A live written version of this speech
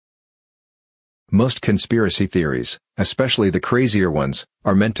Most conspiracy theories, especially the crazier ones,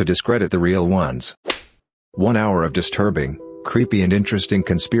 are meant to discredit the real ones. 1 hour of disturbing, creepy and interesting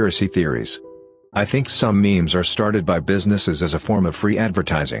conspiracy theories. I think some memes are started by businesses as a form of free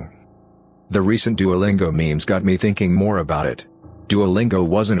advertising. The recent Duolingo memes got me thinking more about it. Duolingo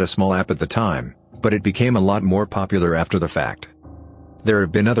wasn't a small app at the time, but it became a lot more popular after the fact. There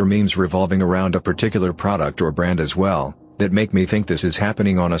have been other memes revolving around a particular product or brand as well, that make me think this is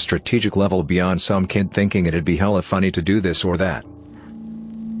happening on a strategic level beyond some kid thinking it'd be hella funny to do this or that.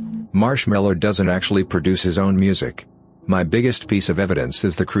 Marshmello doesn't actually produce his own music. My biggest piece of evidence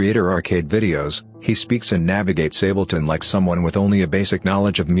is the creator arcade videos. He speaks and navigates Ableton like someone with only a basic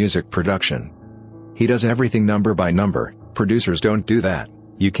knowledge of music production. He does everything number by number. Producers don't do that.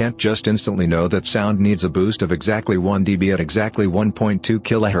 You can't just instantly know that sound needs a boost of exactly 1 dB at exactly 1.2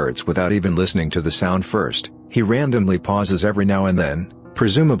 kHz without even listening to the sound first. He randomly pauses every now and then,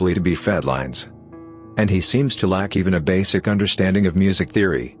 presumably to be fed lines. And he seems to lack even a basic understanding of music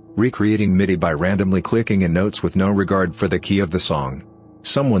theory, recreating MIDI by randomly clicking in notes with no regard for the key of the song.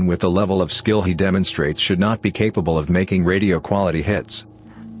 Someone with the level of skill he demonstrates should not be capable of making radio quality hits.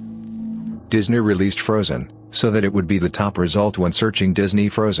 Disney released Frozen, so that it would be the top result when searching Disney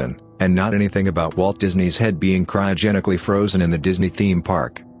Frozen, and not anything about Walt Disney's head being cryogenically frozen in the Disney theme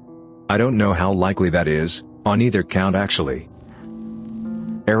park. I don't know how likely that is, on either count actually.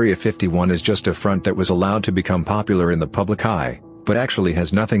 Area 51 is just a front that was allowed to become popular in the public eye, but actually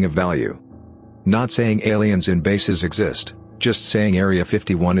has nothing of value. Not saying aliens in bases exist, just saying Area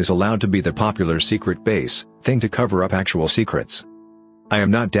 51 is allowed to be the popular secret base thing to cover up actual secrets. I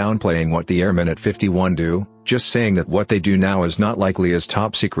am not downplaying what the airmen at 51 do, just saying that what they do now is not likely as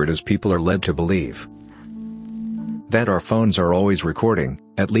top secret as people are led to believe. That our phones are always recording,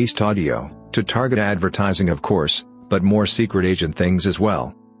 at least audio, to target advertising of course, but more secret agent things as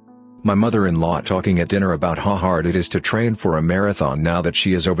well. My mother-in-law talking at dinner about how hard it is to train for a marathon now that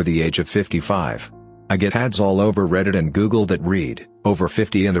she is over the age of 55. I get ads all over Reddit and Google that read, "Over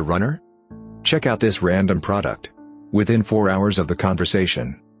 50 and a runner? Check out this random product." Within 4 hours of the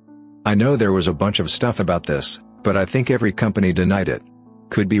conversation. I know there was a bunch of stuff about this, but I think every company denied it.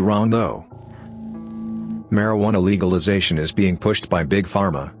 Could be wrong though. Marijuana legalization is being pushed by Big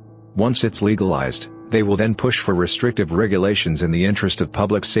Pharma. Once it's legalized, they will then push for restrictive regulations in the interest of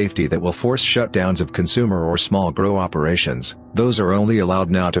public safety that will force shutdowns of consumer or small grow operations. Those are only allowed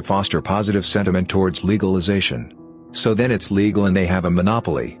now to foster positive sentiment towards legalization. So then it's legal and they have a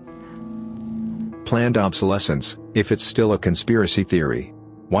monopoly. Planned obsolescence, if it's still a conspiracy theory.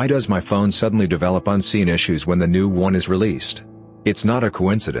 Why does my phone suddenly develop unseen issues when the new one is released? It's not a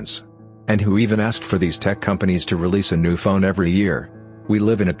coincidence. And who even asked for these tech companies to release a new phone every year? We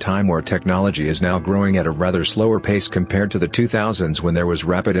live in a time where technology is now growing at a rather slower pace compared to the 2000s when there was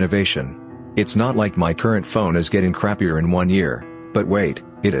rapid innovation. It's not like my current phone is getting crappier in 1 year, but wait,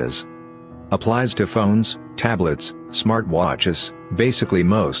 it is. Applies to phones, tablets, smartwatches, basically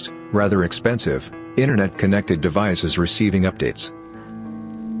most, rather expensive, internet-connected devices receiving updates.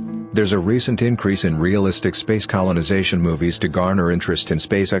 There's a recent increase in realistic space colonization movies to garner interest in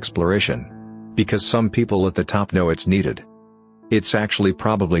space exploration. Because some people at the top know it's needed. It's actually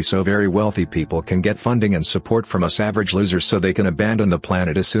probably so very wealthy people can get funding and support from us average losers so they can abandon the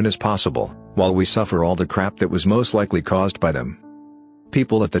planet as soon as possible, while we suffer all the crap that was most likely caused by them.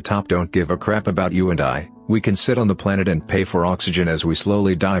 People at the top don't give a crap about you and I. We can sit on the planet and pay for oxygen as we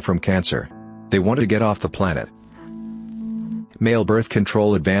slowly die from cancer. They want to get off the planet. Male birth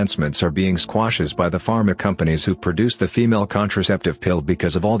control advancements are being squashed by the pharma companies who produce the female contraceptive pill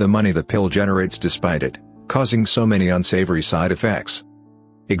because of all the money the pill generates despite it causing so many unsavory side effects.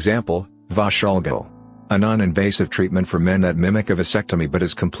 Example, Vash'Algol. A non-invasive treatment for men that mimic a vasectomy but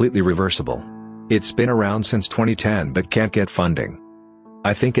is completely reversible. It's been around since 2010 but can't get funding.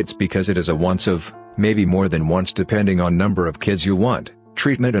 I think it's because it is a once of, maybe more than once depending on number of kids you want,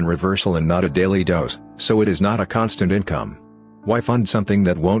 treatment and reversal and not a daily dose, so it is not a constant income. Why fund something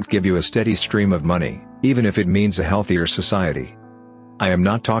that won't give you a steady stream of money, even if it means a healthier society? I am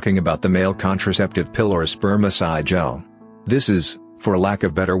not talking about the male contraceptive pill or spermicide gel. This is, for lack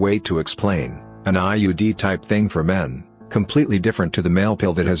of better way to explain, an IUD type thing for men, completely different to the male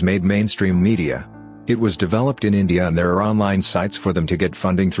pill that has made mainstream media. It was developed in India and there are online sites for them to get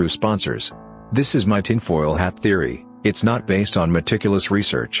funding through sponsors. This is my tinfoil hat theory, it's not based on meticulous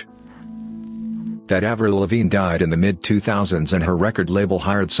research. That Avril Lavigne died in the mid-2000s and her record label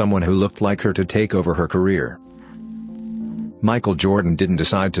hired someone who looked like her to take over her career. Michael Jordan didn't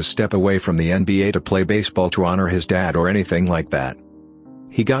decide to step away from the NBA to play baseball to honor his dad or anything like that.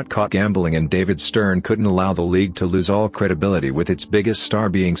 He got caught gambling and David Stern couldn't allow the league to lose all credibility with its biggest star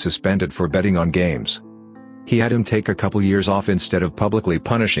being suspended for betting on games. He had him take a couple years off instead of publicly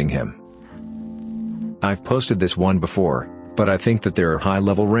punishing him. I've posted this one before, but I think that there are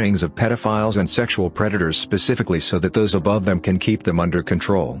high-level rings of pedophiles and sexual predators specifically so that those above them can keep them under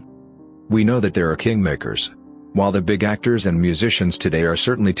control. We know that there are kingmakers. While the big actors and musicians today are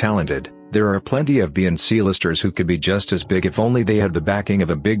certainly talented, there are plenty of B and C-listers who could be just as big if only they had the backing of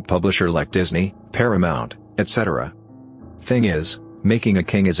a big publisher like Disney, Paramount, etc. Thing is, making a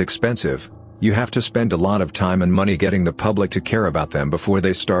king is expensive. You have to spend a lot of time and money getting the public to care about them before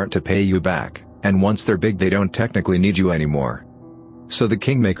they start to pay you back, and once they're big they don't technically need you anymore. So the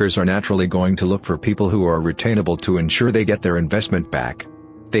kingmakers are naturally going to look for people who are retainable to ensure they get their investment back.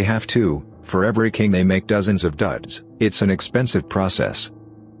 They have to. For every king they make dozens of duds. It's an expensive process.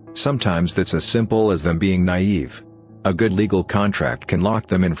 Sometimes that's as simple as them being naive. A good legal contract can lock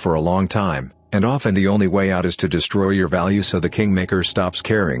them in for a long time, and often the only way out is to destroy your value so the kingmaker stops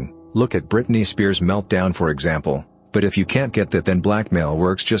caring. Look at Britney Spears' meltdown for example, but if you can't get that then blackmail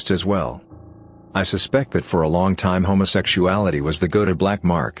works just as well. I suspect that for a long time homosexuality was the go-to black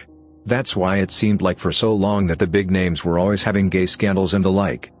mark. That's why it seemed like for so long that the big names were always having gay scandals and the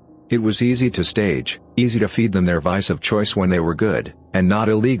like. It was easy to stage, easy to feed them their vice of choice when they were good, and not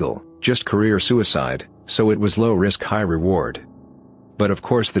illegal, just career suicide, so it was low risk high reward. But of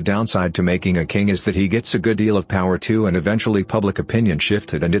course the downside to making a king is that he gets a good deal of power too, and eventually public opinion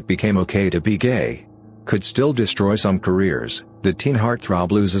shifted and it became okay to be gay. Could still destroy some careers. The teen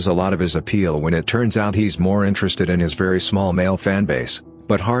heartthrob loses a lot of his appeal when it turns out he's more interested in his very small male fanbase,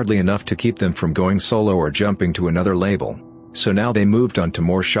 but hardly enough to keep them from going solo or jumping to another label. So now they moved on to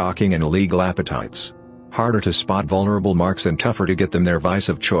more shocking and illegal appetites. Harder to spot vulnerable marks and tougher to get them their vice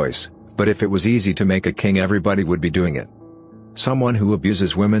of choice, but if it was easy to make a king everybody would be doing it. Someone who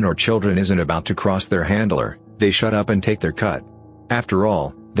abuses women or children isn't about to cross their handler, they shut up and take their cut. After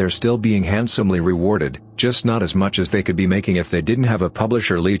all, they're still being handsomely rewarded, just not as much as they could be making if they didn't have a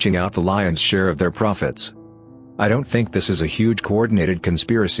publisher leeching out the lion's share of their profits. I don't think this is a huge coordinated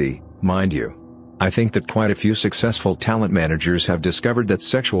conspiracy, mind you. I think that quite a few successful talent managers have discovered that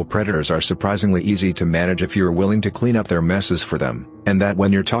sexual predators are surprisingly easy to manage if you're willing to clean up their messes for them, and that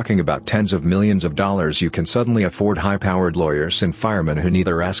when you're talking about tens of millions of dollars you can suddenly afford high-powered lawyers and firemen who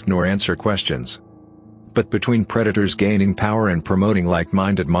neither ask nor answer questions. But between predators gaining power and promoting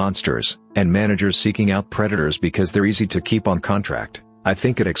like-minded monsters, and managers seeking out predators because they're easy to keep on contract, I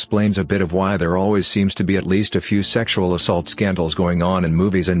think it explains a bit of why there always seems to be at least a few sexual assault scandals going on in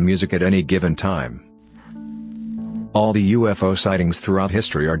movies and music at any given time. All the UFO sightings throughout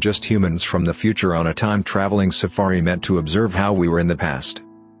history are just humans from the future on a time-traveling safari meant to observe how we were in the past.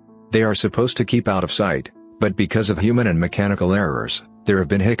 They are supposed to keep out of sight, but because of human and mechanical errors, there have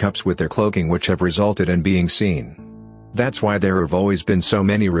been hiccups with their cloaking which have resulted in being seen. That's why there have always been so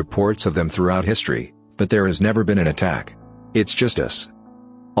many reports of them throughout history, but there has never been an attack. It's just us.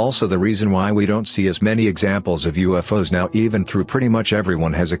 Also the reason why we don't see as many examples of UFOs now even through pretty much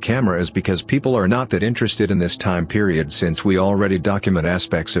everyone has a camera is because people are not that interested in this time period since we already document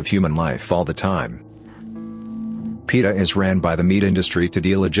aspects of human life all the time. PETA is ran by the meat industry to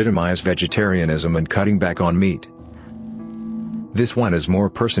delegitimize vegetarianism and cutting back on meat. This one is more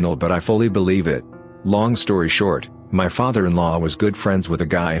personal but I fully believe it. Long story short, my father-in-law was good friends with a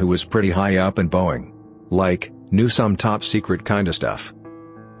guy who was pretty high up in Boeing. Like, knew some top secret kinda stuff.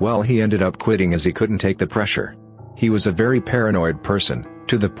 Well, he ended up quitting as he couldn't take the pressure. He was a very paranoid person,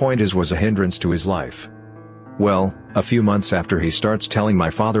 to the point his was a hindrance to his life. Well, a few months after he starts telling my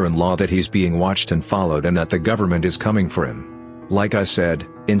father-in-law that he's being watched and followed and that the government is coming for him. Like I said,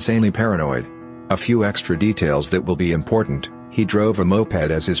 insanely paranoid. A few extra details that will be important: he drove a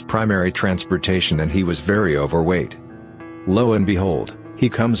moped as his primary transportation and he was very overweight. Lo and behold, he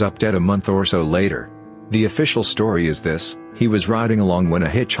comes up dead a month or so later. The official story is this: he was riding along when a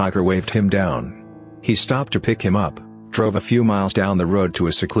hitchhiker waved him down. He stopped to pick him up, drove a few miles down the road to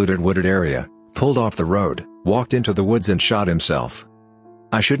a secluded wooded area, pulled off the road, walked into the woods and shot himself.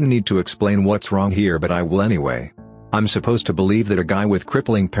 I shouldn't need to explain what's wrong here, but I will anyway. I'm supposed to believe that a guy with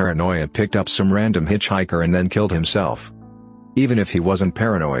crippling paranoia picked up some random hitchhiker and then killed himself. Even if he wasn't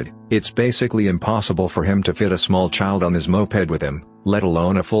paranoid, it's basically impossible for him to fit a small child on his moped with him, let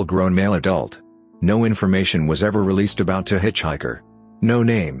alone a full-grown male adult. No information was ever released about the hitchhiker. No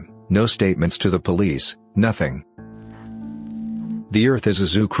name, no statements to the police, nothing. The Earth is a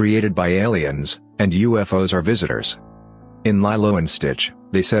zoo created by aliens, and UFOs are visitors. In Lilo and Stitch,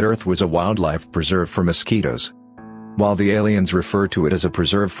 they said Earth was a wildlife preserve for mosquitoes. While the aliens refer to it as a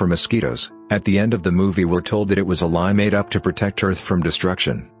preserve for mosquitoes, at the end of the movie we're told that it was a lie made up to protect Earth from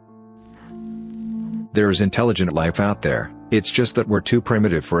destruction. There is intelligent life out there, it's just that we're too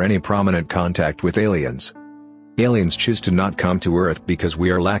primitive for any prominent contact with aliens. Aliens choose to not come to Earth because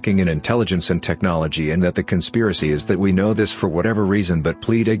we are lacking in intelligence and technology, and that the conspiracy is that we know this for whatever reason but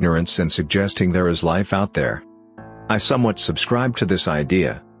plead ignorance in suggesting there is life out there. I somewhat subscribe to this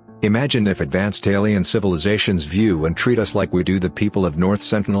idea. Imagine if advanced alien civilizations view and treat us like we do the people of North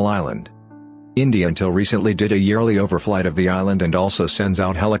Sentinel Island. India until recently did a yearly overflight of the island and also sends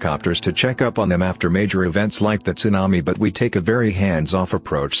out helicopters to check up on them after major events like the tsunami, but we take a very hands-off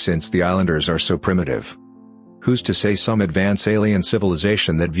approach since the islanders are so primitive. Who's to say some advanced alien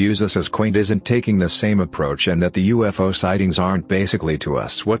civilization that views us as quaint isn't taking the same approach, and that the UFO sightings aren't basically to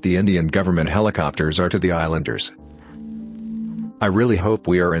us what the Indian government helicopters are to the islanders? I really hope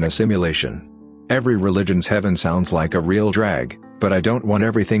we are in a simulation. Every religion's heaven sounds like a real drag, but I don't want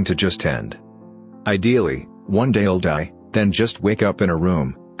everything to just end. Ideally, one day I'll die, then just wake up in a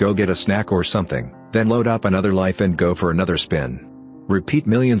room, go get a snack or something, then load up another life and go for another spin. Repeat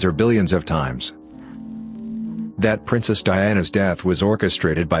millions or billions of times. That Princess Diana's death was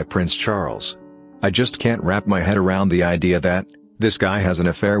orchestrated by Prince Charles. I just can't wrap my head around the idea that this guy has an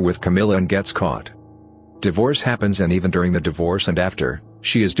affair with Camilla and gets caught. Divorce happens, and even during the divorce and after,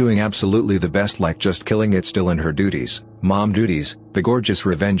 she is doing absolutely the best, like just killing it, still in her duties, mom duties, the gorgeous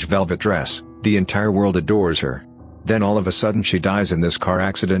revenge velvet dress, the entire world adores her. Then all of a sudden she dies in this car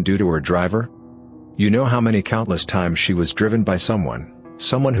accident due to her driver? You know how many countless times she was driven by someone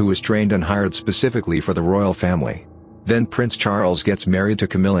who was trained and hired specifically for the royal family. Then Prince Charles gets married to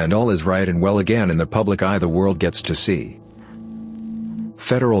Camilla and all is right and well again in the public eye the world gets to see.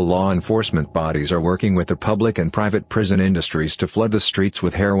 Federal law enforcement bodies are working with the public and private prison industries to flood the streets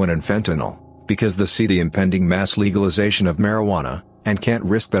with heroin and fentanyl, because they see the impending mass legalization of marijuana, and can't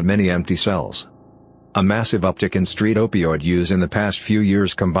risk that many empty cells. A massive uptick in street opioid use in the past few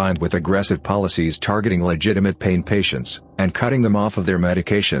years, combined with aggressive policies targeting legitimate pain patients, and cutting them off of their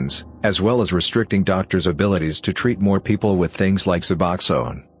medications, as well as restricting doctors' abilities to treat more people with things like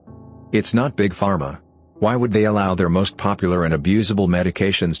Suboxone. It's not Big Pharma. Why would they allow their most popular and abusable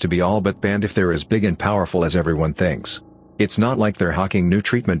medications to be all but banned if they're as big and powerful as everyone thinks? It's not like they're hawking new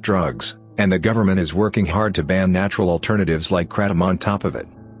treatment drugs, and the government is working hard to ban natural alternatives like kratom on top of it.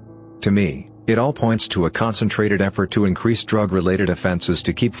 To me, it all points to a concentrated effort to increase drug-related offenses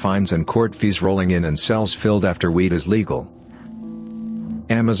to keep fines and court fees rolling in and cells filled after weed is legal.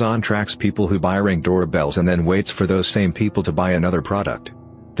 Amazon tracks people who buy Ring doorbells and then waits for those same people to buy another product.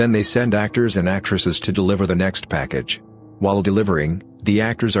 Then they send actors and actresses to deliver the next package. While delivering, the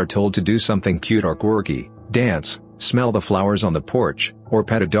actors are told to do something cute or quirky, dance, smell the flowers on the porch, or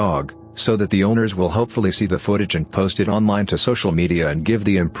pet a dog, so that the owners will hopefully see the footage and post it online to social media and give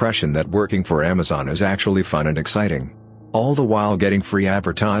the impression that working for Amazon is actually fun and exciting. All the while getting free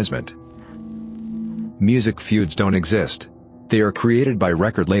advertisement. Music feuds don't exist. They are created by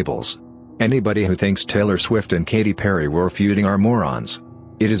record labels. Anybody who thinks Taylor Swift and Katy Perry were feuding are morons.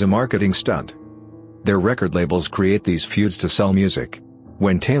 It is a marketing stunt. Their record labels create these feuds to sell music.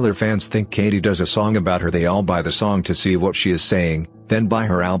 When Taylor fans think Katy does a song about her, they all buy the song to see what she is saying, then buy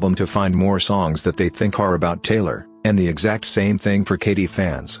her album to find more songs that they think are about Taylor, and the exact same thing for Katy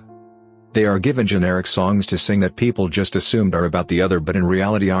fans. They are given generic songs to sing that people just assumed are about the other but in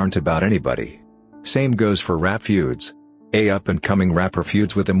reality aren't about anybody. Same goes for rap feuds. A up-and-coming rapper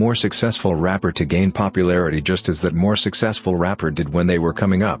feuds with a more successful rapper to gain popularity, just as that more successful rapper did when they were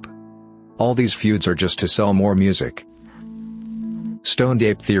coming up. All these feuds are just to sell more music. Stoned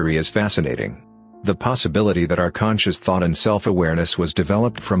ape theory is fascinating. The possibility that our conscious thought and self-awareness was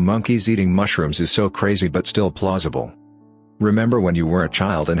developed from monkeys eating mushrooms is so crazy but still plausible. Remember when you were a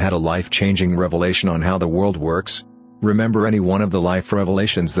child and had a life-changing revelation on how the world works? Remember any one of the life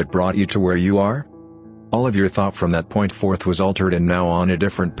revelations that brought you to where you are? All of your thought from that point forth was altered and now on a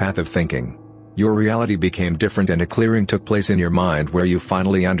different path of thinking. Your reality became different and a clearing took place in your mind where you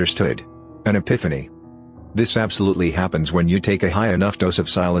finally understood. An epiphany. This absolutely happens when you take a high enough dose of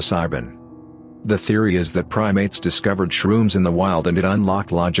psilocybin. The theory is that primates discovered shrooms in the wild and it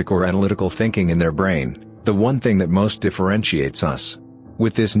unlocked logic or analytical thinking in their brain, the one thing that most differentiates us.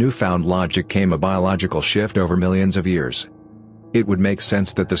 With this newfound logic came a biological shift over millions of years. It would make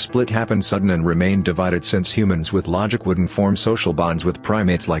sense that the split happened sudden and remained divided, since humans with logic wouldn't form social bonds with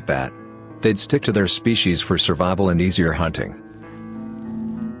primates like that. They'd stick to their species for survival and easier hunting.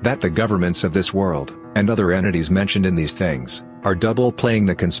 That the governments of this world, and other entities mentioned in these things, are double-playing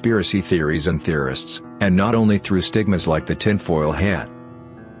the conspiracy theories and theorists, and not only through stigmas like the tinfoil hat.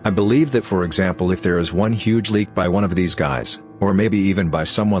 I believe that, for example, if there is one huge leak by one of these guys, or maybe even by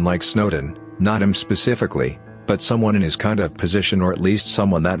someone like Snowden, not him specifically, but someone in his kind of position, or at least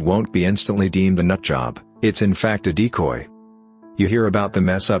someone that won't be instantly deemed a nutjob, it's in fact a decoy. You hear about the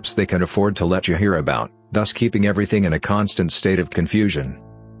mess-ups they can afford to let you hear about, thus keeping everything in a constant state of confusion.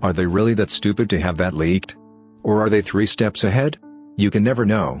 Are they really that stupid to have that leaked? Or are they 3 steps ahead? You can never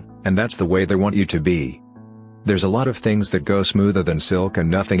know, and that's the way they want you to be. There's a lot of things that go smoother than silk and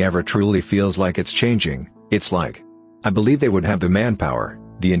nothing ever truly feels like it's changing. It's like, I believe they would have the manpower,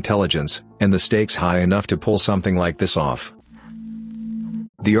 the intelligence, and the stakes high enough to pull something like this off.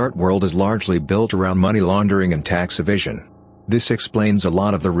 The art world is largely built around money laundering and tax evasion. This explains a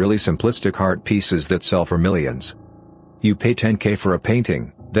lot of the really simplistic art pieces that sell for millions. You pay $10K for a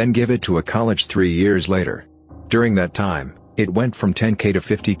painting, then give it to a college 3 years later. During that time, it went from $10K to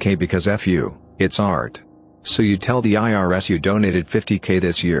 $50K because F you, it's art. So you tell the IRS you donated $50K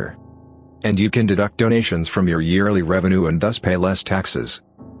this year. And you can deduct donations from your yearly revenue and thus pay less taxes.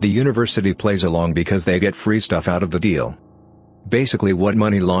 The university plays along because they get free stuff out of the deal. Basically what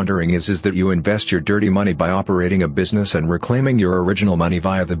money laundering is that you invest your dirty money by operating a business and reclaiming your original money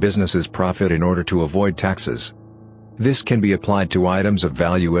via the business's profit in order to avoid taxes. This can be applied to items of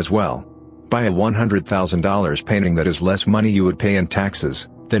value as well. Buy a $100,000 painting that is less money you would pay in taxes,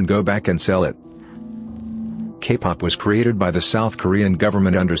 then go back and sell it. K-pop was created by the South Korean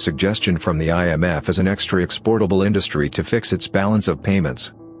government under suggestion from the IMF as an extra exportable industry to fix its balance of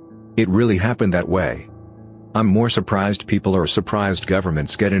payments. It really happened that way. I'm more surprised people or surprised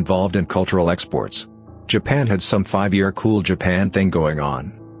governments get involved in cultural exports. Japan had some 5-year Cool Japan thing going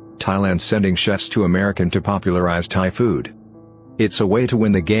on. Thailand sending chefs to America to popularize Thai food. It's a way to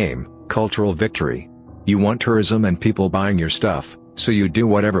win the game, cultural victory. You want tourism and people buying your stuff, so you do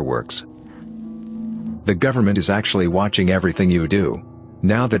whatever works. The government is actually watching everything you do.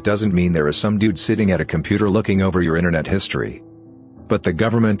 Now that doesn't mean there is some dude sitting at a computer looking over your internet history. But the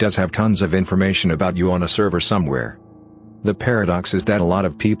government does have tons of information about you on a server somewhere. The paradox is that a lot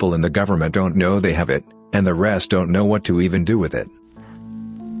of people in the government don't know they have it, and the rest don't know what to even do with it.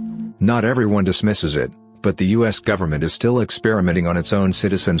 Not everyone dismisses it, but the US government is still experimenting on its own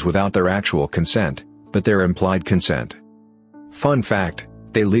citizens without their actual consent, but their implied consent. Fun fact,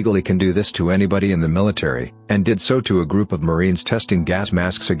 they legally can do this to anybody in the military, and did so to a group of Marines testing gas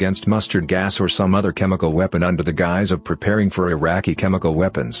masks against mustard gas or some other chemical weapon under the guise of preparing for Iraqi chemical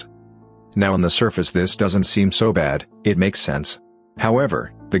weapons. Now on the surface this doesn't seem so bad, it makes sense.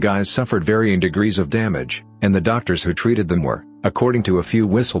 However, the guys suffered varying degrees of damage, and the doctors who treated them were, according to a few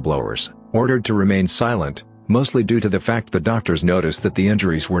whistleblowers, ordered to remain silent, mostly due to the fact the doctors noticed that the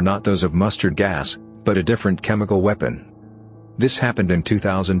injuries were not those of mustard gas, but a different chemical weapon. This happened in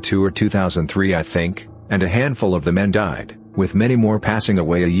 2002 or 2003 I think, and a handful of the men died, with many more passing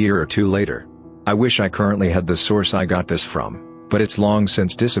away a year or two later. I wish I currently had the source I got this from, but it's long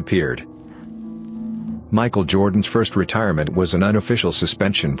since disappeared. Michael Jordan's first retirement was an unofficial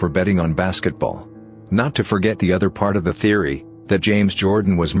suspension for betting on basketball. Not to forget the other part of the theory, that James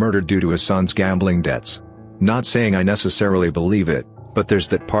Jordan was murdered due to his son's gambling debts. Not saying I necessarily believe it, but there's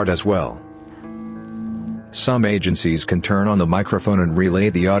that part as well. Some agencies can turn on the microphone and relay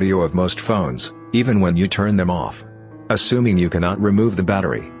the audio of most phones, even when you turn them off. Assuming you cannot remove the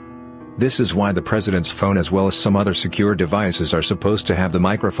battery. This is why the president's phone as well as some other secure devices are supposed to have the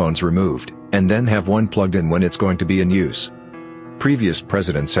microphones removed, and then have one plugged in when it's going to be in use. Previous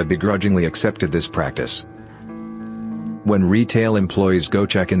presidents have begrudgingly accepted this practice. When retail employees go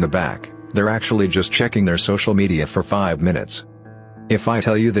check in the back, they're actually just checking their social media for 5 minutes. If I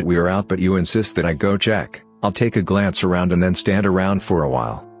tell you that we are out but you insist that I go check, I'll take a glance around and then stand around for a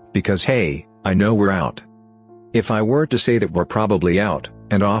while, because hey, I know we're out. If I were to say that we're probably out,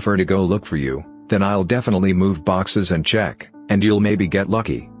 and offer to go look for you, then I'll definitely move boxes and check, and you'll maybe get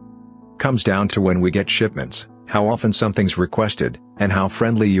lucky. Comes down to when we get shipments, how often something's requested, and how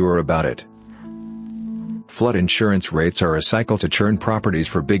friendly you are about it. Flood insurance rates are a cycle to churn properties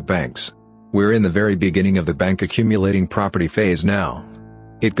for big banks. We're in the very beginning of the bank accumulating property phase now.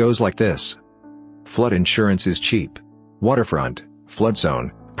 It goes like this. Flood insurance is cheap. Waterfront, flood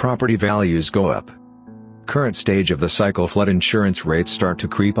zone, property values go up. Current stage of the cycle, flood insurance rates start to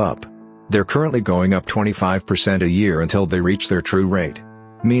creep up. They're currently going up 25% a year until they reach their true rate.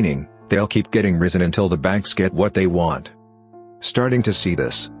 Meaning, they'll keep getting risen until the banks get what they want. Starting to see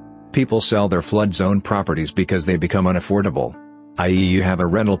this. People sell their flood zone properties because they become unaffordable. I.e. you have a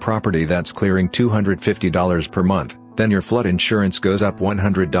rental property that's clearing $250 per month, then your flood insurance goes up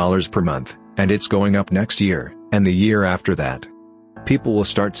 $100 per month, and it's going up next year, and the year after that. People will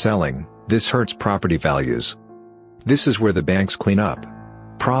start selling, this hurts property values. This is where the banks clean up.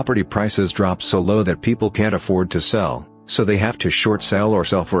 Property prices drop so low that people can't afford to sell, so they have to short sell or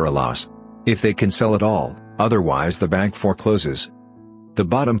sell for a loss. If they can sell at all, otherwise the bank forecloses. The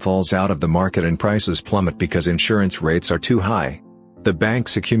bottom falls out of the market and prices plummet because insurance rates are too high. The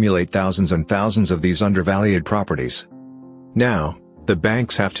banks accumulate thousands and thousands of these undervalued properties. Now, the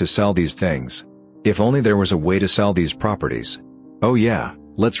banks have to sell these things. If only there was a way to sell these properties. Oh yeah,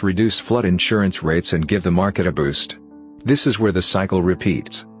 let's reduce flood insurance rates and give the market a boost. This is where the cycle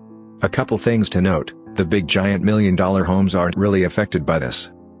repeats. A couple things to note: the big giant million-dollar homes aren't really affected by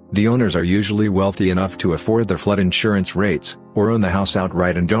this. The owners are usually wealthy enough to afford the flood insurance rates, or own the house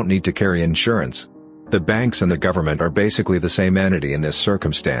outright and don't need to carry insurance. The banks and the government are basically the same entity in this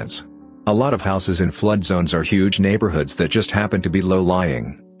circumstance. A lot of houses in flood zones are huge neighborhoods that just happen to be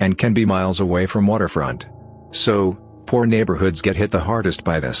low-lying, and can be miles away from waterfront. So, poor neighborhoods get hit the hardest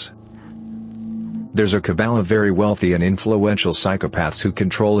by this. There's a cabal of very wealthy and influential psychopaths who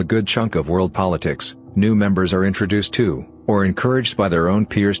control a good chunk of world politics. New members are introduced to, or encouraged by their own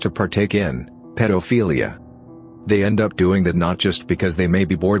peers to partake in, pedophilia. They end up doing that not just because they may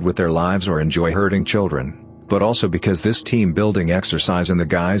be bored with their lives or enjoy hurting children, but also because this team-building exercise in the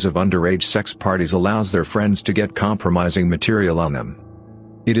guise of underage sex parties allows their friends to get compromising material on them.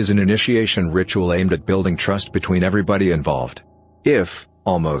 It is an initiation ritual aimed at building trust between everybody involved. If,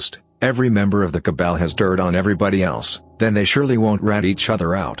 almost, every member of the cabal has dirt on everybody else, then they surely won't rat each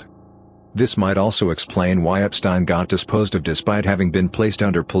other out. This might also explain why Epstein got disposed of despite having been placed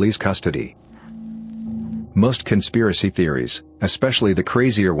under police custody. Most conspiracy theories, especially the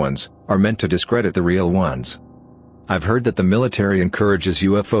crazier ones, are meant to discredit the real ones. I've heard that the military encourages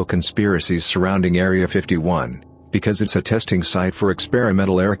UFO conspiracies surrounding Area 51, because it's a testing site for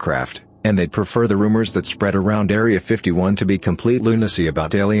experimental aircraft, and they'd prefer the rumors that spread around Area 51 to be complete lunacy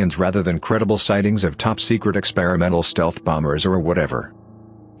about aliens rather than credible sightings of top-secret experimental stealth bombers or whatever.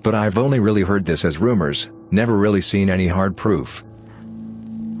 But I've only really heard this as rumors, never really seen any hard proof.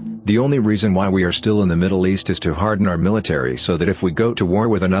 The only reason why we are still in the Middle East is to harden our military so that if we go to war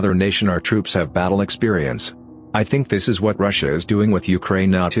with another nation our troops have battle experience. I think this is what Russia is doing with Ukraine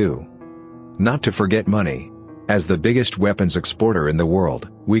now too. Not to forget money. As the biggest weapons exporter in the world,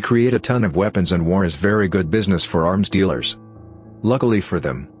 we create a ton of weapons and war is very good business for arms dealers. Luckily for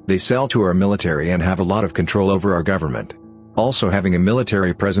them, they sell to our military and have a lot of control over our government. Also, having a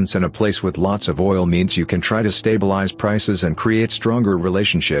military presence in a place with lots of oil means you can try to stabilize prices and create stronger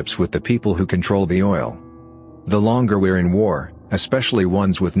relationships with the people who control the oil. The longer we're in war, especially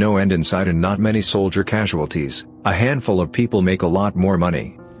ones with no end in sight and not many soldier casualties, a handful of people make a lot more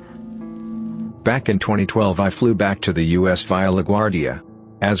money. Back in 2012 I flew back to the US via LaGuardia.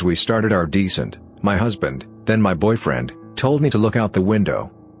 As we started our descent, my husband, then my boyfriend, told me to look out the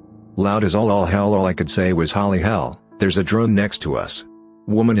window. Loud as all hell, all I could say was holly hell, there's a drone next to us.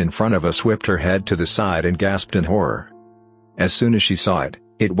 Woman in front of us whipped her head to the side and gasped in horror. As soon as she saw it,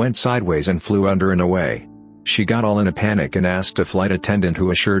 it went sideways and flew under and away. She got all in a panic and asked a flight attendant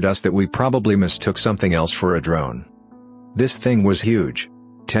who assured us that we probably mistook something else for a drone. This thing was huge.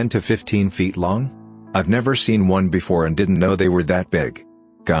 10 to 15 feet long? I've never seen one before and didn't know they were that big.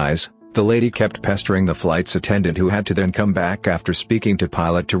 Guys, the lady kept pestering the flight's attendant who had to then come back after speaking to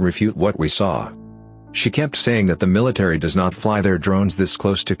pilot to refute what we saw. She kept saying that the military does not fly their drones this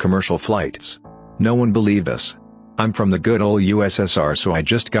close to commercial flights. No one believed us. I'm from the good old USSR, so I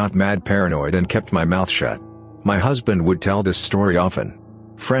just got mad paranoid and kept my mouth shut. My husband would tell this story often.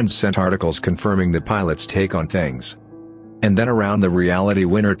 Friends sent articles confirming the pilot's take on things. And then around the reality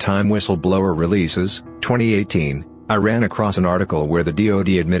winter time whistleblower releases, 2018, I ran across an article where the DoD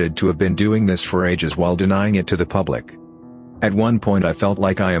admitted to have been doing this for ages while denying it to the public. At one point I felt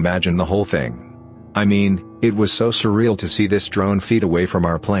like I imagined the whole thing. I mean, it was so surreal to see this drone feet away from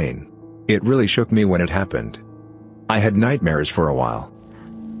our plane. It really shook me when it happened. I had nightmares for a while.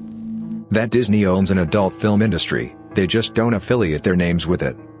 That Disney owns an adult film industry, they just don't affiliate their names with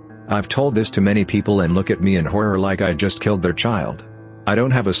it. I've told this to many people and look at me in horror like I just killed their child. I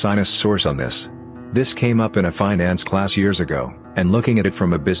don't have a sinus source on this. This came up in a finance class years ago, and looking at it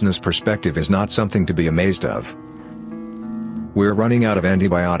from a business perspective is not something to be amazed of. We're running out of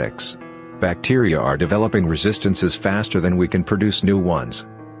antibiotics. Bacteria are developing resistances faster than we can produce new ones.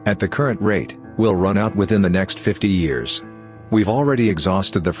 At the current rate, we'll run out within the next 50 years. We've already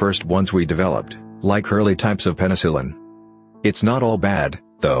exhausted the first ones we developed, like early types of penicillin. It's not all bad,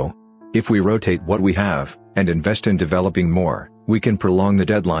 though. If we rotate what we have, and invest in developing more, we can prolong the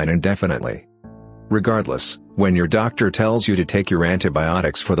deadline indefinitely. Regardless, when your doctor tells you to take your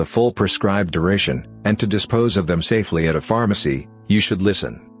antibiotics for the full prescribed duration, and to dispose of them safely at a pharmacy, you should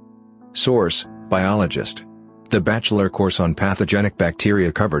listen. Source: Biologist. The bachelor course on pathogenic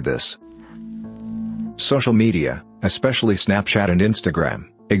bacteria covered this. Social media, especially Snapchat and Instagram,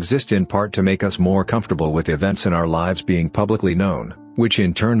 exist in part to make us more comfortable with events in our lives being publicly known, which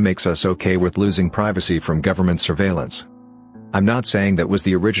in turn makes us okay with losing privacy from government surveillance. I'm not saying that was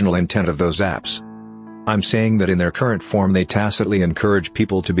the original intent of those apps. I'm saying that in their current form they tacitly encourage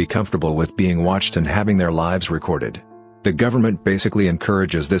people to be comfortable with being watched and having their lives recorded. The government basically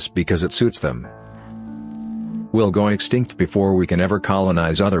encourages this because it suits them. We'll go extinct before we can ever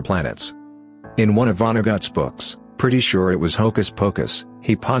colonize other planets. In one of Vonnegut's books, pretty sure it was Hocus Pocus,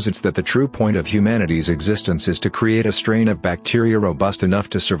 he posits that the true point of humanity's existence is to create a strain of bacteria robust enough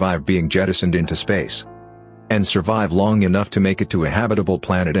to survive being jettisoned into space. And survive long enough to make it to a habitable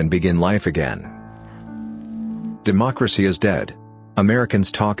planet and begin life again. Democracy is dead.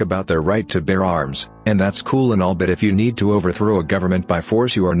 Americans talk about their right to bear arms, and that's cool and all, but if you need to overthrow a government by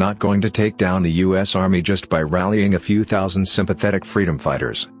force, you are not going to take down the US Army just by rallying a few thousand sympathetic freedom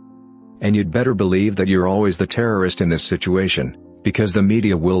fighters. And you'd better believe that you're always the terrorist in this situation, because the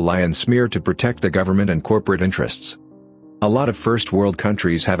media will lie and smear to protect the government and corporate interests. A lot of first world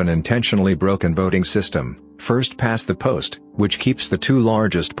countries have an intentionally broken voting system, first past the post, which keeps the two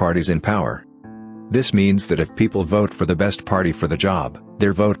largest parties in power. This means that if people vote for the best party for the job,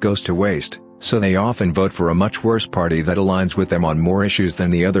 their vote goes to waste, so they often vote for a much worse party that aligns with them on more issues than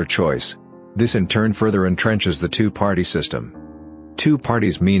the other choice. This in turn further entrenches the two-party system. Two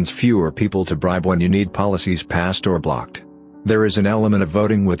parties means fewer people to bribe when you need policies passed or blocked. There is an element of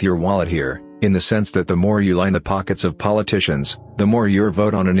voting with your wallet here, in the sense that the more you line the pockets of politicians, the more your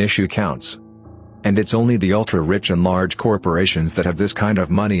vote on an issue counts. And it's only the ultra-rich and large corporations that have this kind of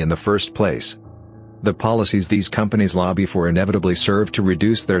money in the first place. The policies these companies lobby for inevitably serve to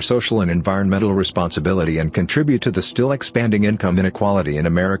reduce their social and environmental responsibility and contribute to the still expanding income inequality in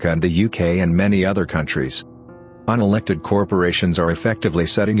America and the UK and many other countries. Unelected corporations are effectively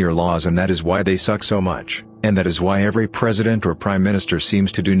setting your laws, and that is why they suck so much, and that is why every president or prime minister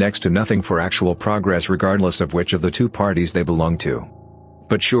seems to do next to nothing for actual progress regardless of which of the two parties they belong to.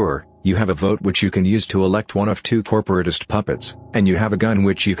 But sure, you have a vote which you can use to elect one of two corporatist puppets, and you have a gun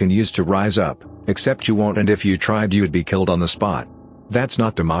which you can use to rise up, except you won't, and if you tried you'd be killed on the spot. That's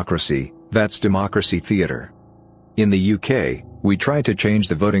not democracy, that's democracy theater. In the UK, we tried to change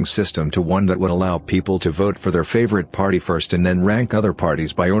the voting system to one that would allow people to vote for their favorite party first and then rank other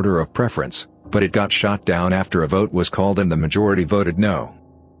parties by order of preference, but it got shot down after a vote was called and the majority voted no.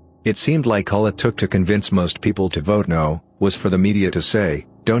 It seemed like all it took to convince most people to vote no, was for the media to say,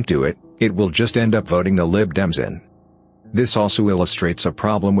 "Don't do it, it will just end up voting the Lib Dems in." This also illustrates a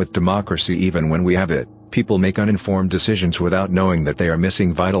problem with democracy. Even when we have it, people make uninformed decisions without knowing that they are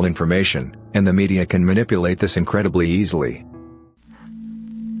missing vital information, and the media can manipulate this incredibly easily.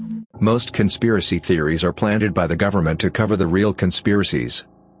 Most conspiracy theories are planted by the government to cover the real conspiracies.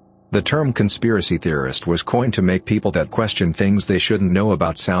 The term conspiracy theorist was coined to make people that question things they shouldn't know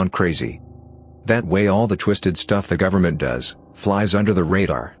about sound crazy. That way all the twisted stuff the government does, flies under the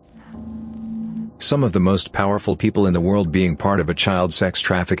radar. Some of the most powerful people in the world being part of a child sex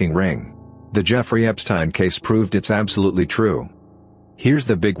trafficking ring. The Jeffrey Epstein case proved it's absolutely true. Here's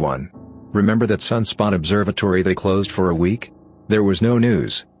the big one. Remember that Sunspot Observatory they closed for a week? There was no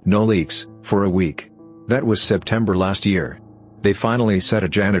news, no leaks, for a week. That was September last year. They finally said a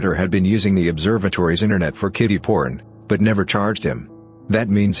janitor had been using the observatory's internet for kiddie porn, but never charged him. That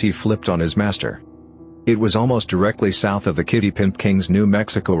means he flipped on his master. It was almost directly south of the Kiddie Pimp King's New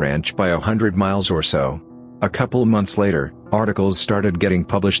Mexico ranch by 100 miles or so. A couple months later, articles started getting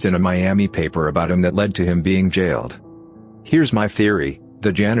published in a Miami paper about him that led to him being jailed. Here's my theory: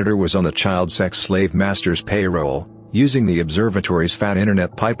 the janitor was on the child sex slave master's payroll, using the observatory's fat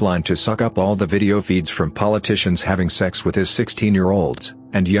internet pipeline to suck up all the video feeds from politicians having sex with his 16-year-olds,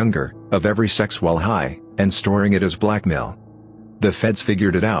 and younger, of every sex while high, and storing it as blackmail. The feds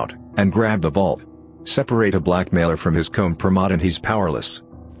figured it out, and grabbed the vault. Separate a blackmailer from his compromat and he's powerless.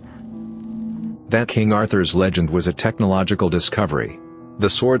 That King Arthur's legend was a technological discovery. The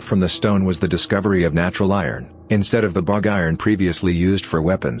sword from the stone was the discovery of natural iron, instead of the bog iron previously used for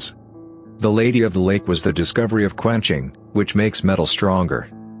weapons. The Lady of the Lake was the discovery of quenching, which makes metal stronger.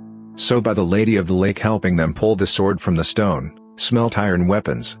 So by the Lady of the Lake helping them pull the sword from the stone, smelt iron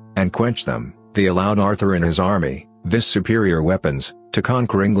weapons, and quench them, they allowed Arthur and his army, with superior weapons, to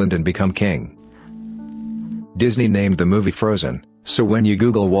conquer England and become king. Disney named the movie Frozen, so when you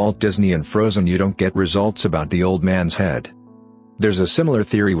Google Walt Disney and Frozen you don't get results about the old man's head. There's a similar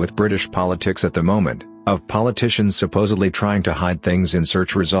theory with British politics at the moment, of politicians supposedly trying to hide things in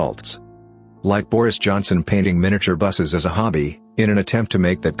search results. Like Boris Johnson painting miniature buses as a hobby, in an attempt to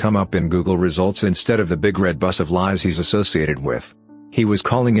make that come up in Google results instead of the big red bus of lies he's associated with. He was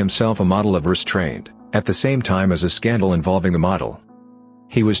calling himself a model of restraint, at the same time as a scandal involving the model.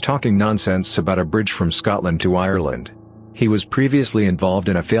 He was talking nonsense about a bridge from Scotland to Ireland. He was previously involved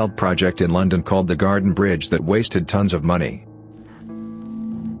in a failed project in London called the Garden Bridge that wasted tons of money.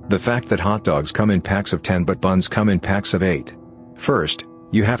 The fact that hot dogs come in packs of 10 but buns come in packs of 8. First,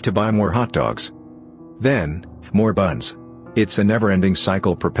 you have to buy more hot dogs. Then, more buns. It's a never-ending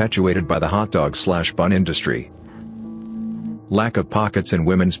cycle perpetuated by the hot dog/bun industry. Lack of pockets in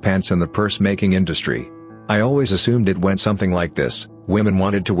women's pants and the purse-making industry. I always assumed it went something like this: women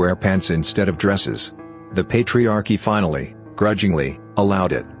wanted to wear pants instead of dresses. The patriarchy finally, grudgingly,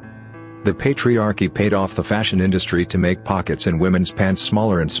 allowed it. The patriarchy paid off the fashion industry to make pockets in women's pants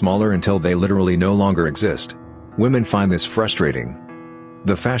smaller and smaller until they literally no longer exist. Women find this frustrating.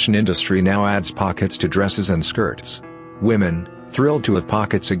 The fashion industry now adds pockets to dresses and skirts. Women, thrilled to have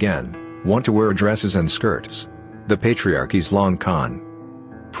pockets again, want to wear dresses and skirts. The patriarchy's long con.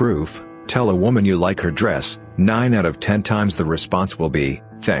 Proof: tell a woman you like her dress, 9 out of 10 times the response will be,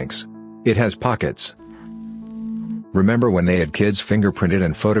 thanks. It has pockets. Remember when they had kids fingerprinted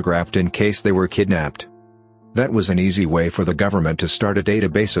and photographed in case they were kidnapped? That was an easy way for the government to start a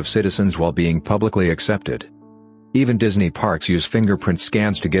database of citizens while being publicly accepted. Even Disney parks use fingerprint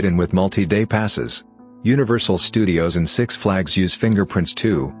scans to get in with multi-day passes. Universal Studios and Six Flags use fingerprints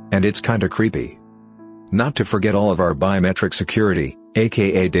too, and it's kinda creepy. Not to forget all of our biometric security,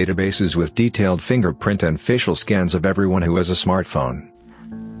 aka databases with detailed fingerprint and facial scans of everyone who has a smartphone.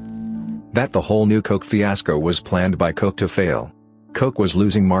 That the whole new Coke fiasco was planned by Coke to fail. Coke was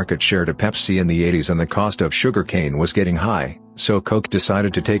losing market share to Pepsi in the 80s and the cost of sugarcane was getting high, so Coke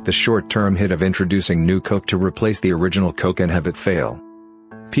decided to take the short-term hit of introducing new Coke to replace the original Coke and have it fail.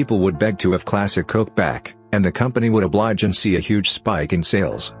 People would beg to have classic Coke back, and the company would oblige and see a huge spike in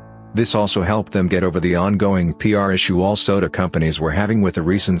sales. This also helped them get over the ongoing PR issue all soda companies were having with the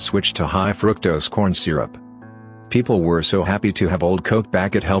recent switch to high-fructose corn syrup. People were so happy to have old Coke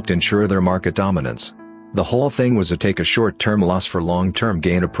back it helped ensure their market dominance. The whole thing was a take a short-term loss for long-term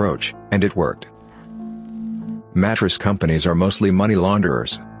gain approach, and it worked. Mattress companies are mostly money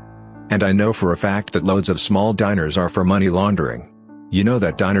launderers. And I know for a fact that loads of small diners are for money laundering. You know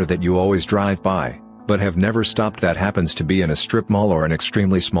that diner that you always drive by, but have never stopped that happens to be in a strip mall or an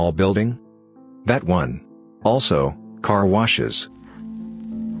extremely small building? That one. Also, car washes.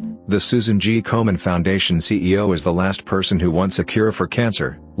 The Susan G. Komen Foundation CEO is the last person who wants a cure for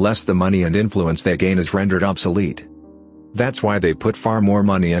cancer, lest the money and influence they gain is rendered obsolete. That's why they put far more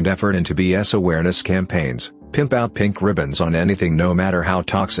money and effort into BS awareness campaigns, pimp out pink ribbons on anything no matter how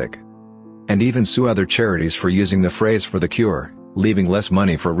toxic. And even sue other charities for using the phrase for the cure, leaving less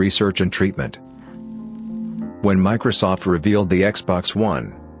money for research and treatment. When Microsoft revealed the Xbox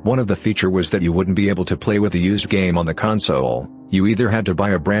One, one of the features was that you wouldn't be able to play with a used game on the console. You either had to buy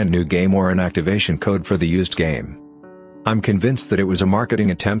a brand new game or an activation code for the used game. I'm convinced that it was a marketing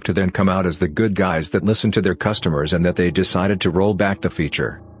attempt to then come out as the good guys that listened to their customers and that they decided to roll back the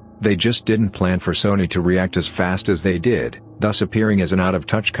feature. They just didn't plan for Sony to react as fast as they did, thus appearing as an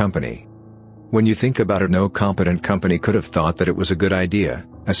out-of-touch company. When you think about it, no competent company could have thought that it was a good idea,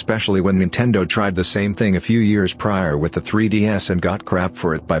 especially when Nintendo tried the same thing a few years prior with the 3DS and got crap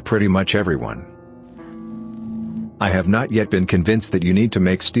for it by pretty much everyone. I have not yet been convinced that you need to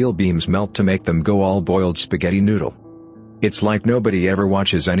make steel beams melt to make them go all boiled spaghetti noodle. It's like nobody ever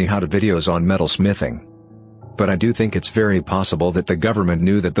watches any how-to videos on metal smithing. But I do think it's very possible that the government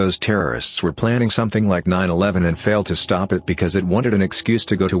knew that those terrorists were planning something like 9/11 and failed to stop it because it wanted an excuse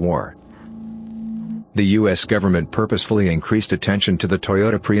to go to war. The US government purposefully increased attention to the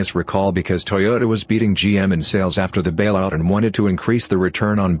Toyota Prius recall because Toyota was beating GM in sales after the bailout and wanted to increase the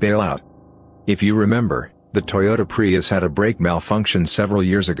return on bailout. If you remember, the Toyota Prius had a brake malfunction several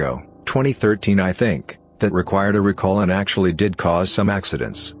years ago, 2013 I think, that required a recall and actually did cause some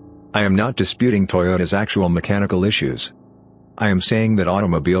accidents. I am not disputing Toyota's actual mechanical issues. I am saying that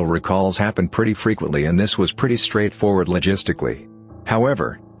automobile recalls happen pretty frequently and this was pretty straightforward logistically.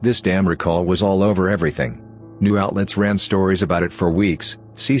 However, this damn recall was all over everything. New outlets ran stories about it for weeks,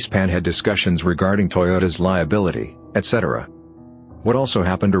 C-SPAN had discussions regarding Toyota's liability, etc. What also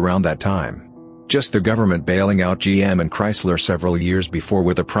happened around that time? Just the government bailing out GM and Chrysler several years before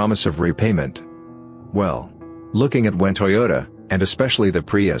with a promise of repayment. Well, looking at when Toyota, and especially the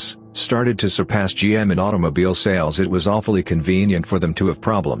Prius, started to surpass GM in automobile sales, it was awfully convenient for them to have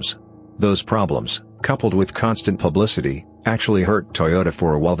problems. Those problems, coupled with constant publicity, actually hurt Toyota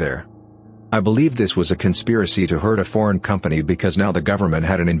for a while there. I believe this was a conspiracy to hurt a foreign company because now the government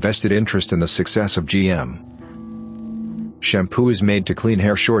had an invested interest in the success of GM. Shampoo is made to clean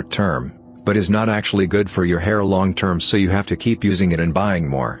hair short term, but is not actually good for your hair long term, so you have to keep using it and buying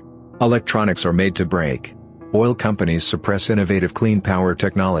more. Electronics are made to break. Oil companies suppress innovative clean power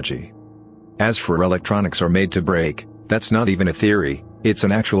technology. As for electronics are made to break, that's not even a theory, it's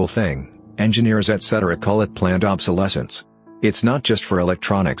an actual thing. Engineers etc. call it planned obsolescence. It's not just for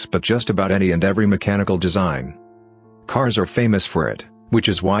electronics but just about any and every mechanical design. Cars are famous for it, which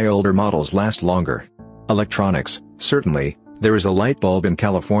is why older models last longer. Electronics, certainly, there is a light bulb in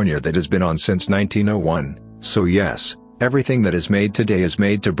California that has been on since 1901, so yes, everything that is made today is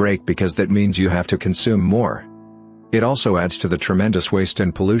made to break because that means you have to consume more. It also adds to the tremendous waste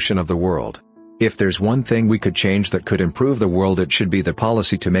and pollution of the world. If there's one thing we could change that could improve the world, it should be the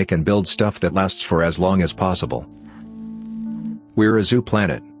policy to make and build stuff that lasts for as long as possible. We're a zoo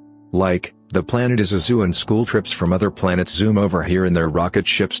planet. Like, the planet is a zoo and school trips from other planets zoom over here in their rocket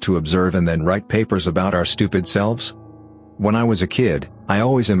ships to observe and then write papers about our stupid selves? When I was a kid, I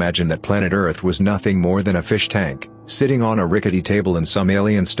always imagined that planet Earth was nothing more than a fish tank, sitting on a rickety table in some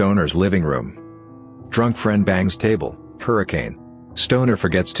alien stoner's living room. Drunk friend bangs table, hurricane. Stoner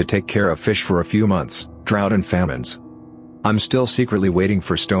forgets to take care of fish for a few months, drought and famines. I'm still secretly waiting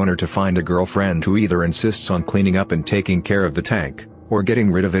for Stoner to find a girlfriend who either insists on cleaning up and taking care of the tank, or getting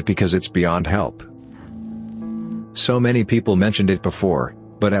rid of it because it's beyond help. So many people mentioned it before,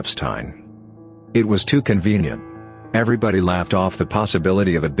 but Epstein. It was too convenient. Everybody laughed off the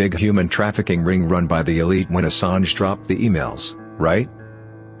possibility of a big human trafficking ring run by the elite when Assange dropped the emails, right?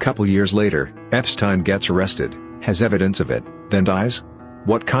 Couple years later, Epstein gets arrested, has evidence of it, then dies?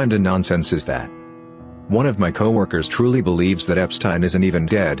 What kinda nonsense is that? One of my coworkers truly believes that Epstein isn't even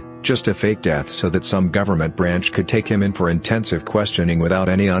dead, just a fake death so that some government branch could take him in for intensive questioning without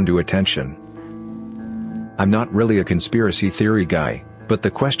any undue attention. I'm not really a conspiracy theory guy, but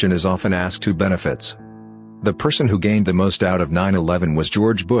the question is often asked who benefits. The person who gained the most out of 9/11 was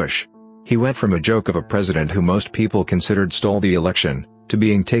George Bush. He went from a joke of a president who most people considered stole the election, to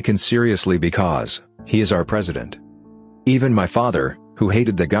being taken seriously because he is our president. Even my father, who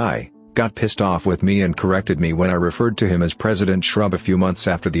hated the guy, got pissed off with me and corrected me when I referred to him as President Shrub a few months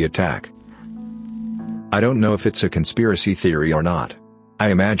after the attack. I don't know if it's a conspiracy theory or not. I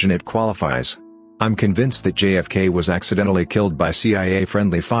imagine it qualifies. I'm convinced that JFK was accidentally killed by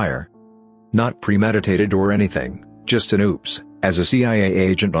CIA-friendly fire. Not premeditated or anything, just an oops, as a CIA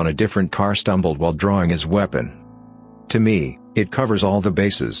agent on a different car stumbled while drawing his weapon. To me, it covers all the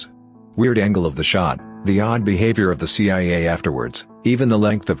bases. Weird angle of the shot, the odd behavior of the CIA afterwards, even the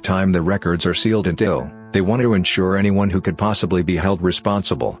length of time the records are sealed until they want to ensure anyone who could possibly be held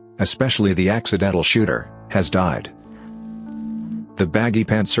responsible, especially the accidental shooter, has died. The baggy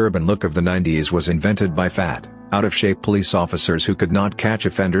pants urban look of the 90s was invented by fat, out-of-shape police officers who could not catch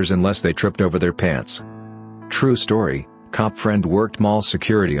offenders unless they tripped over their pants. True story, cop friend worked mall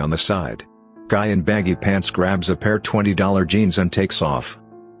security on the side. Guy in baggy pants grabs a pair $20 jeans and takes off.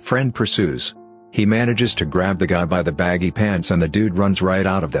 Friend pursues. He manages to grab the guy by the baggy pants and the dude runs right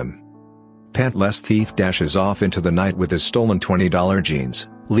out of them. Pantless thief dashes off into the night with his stolen $20 jeans,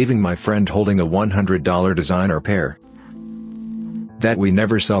 leaving my friend holding a $100 designer pair. That we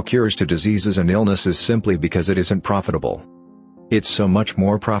never sell cures to diseases and illnesses simply because it isn't profitable. It's so much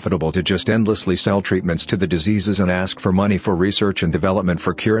more profitable to just endlessly sell treatments to the diseases and ask for money for research and development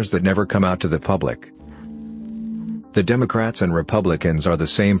for cures that never come out to the public. The Democrats and Republicans are the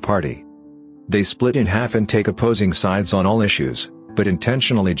same party. They split in half and take opposing sides on all issues, but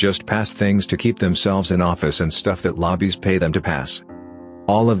intentionally just pass things to keep themselves in office and stuff that lobbies pay them to pass.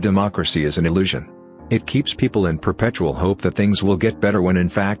 All of democracy is an illusion. It keeps people in perpetual hope that things will get better when in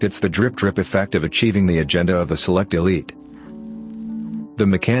fact it's the drip-drip effect of achieving the agenda of a select elite. The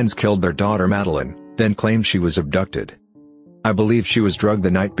McCanns killed their daughter Madeline, then claimed she was abducted. I believe she was drugged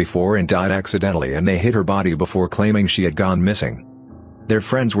the night before and died accidentally, and they hid her body before claiming she had gone missing. Their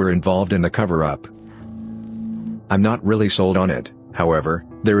friends were involved in the cover-up. I'm not really sold on it, however.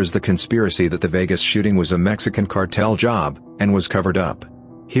 There is the conspiracy that the Vegas shooting was a Mexican cartel job, and was covered up.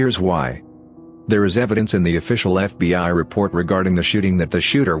 Here's why. There is evidence in the official FBI report regarding the shooting that the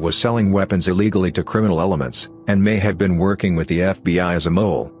shooter was selling weapons illegally to criminal elements, and may have been working with the FBI as a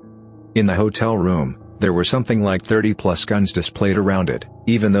mole. In the hotel room, there were something like 30+ guns displayed around it,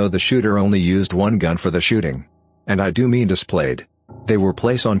 even though the shooter only used one gun for the shooting. And I do mean displayed. They were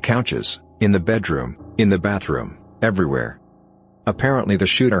placed on couches, in the bedroom, in the bathroom, everywhere. Apparently the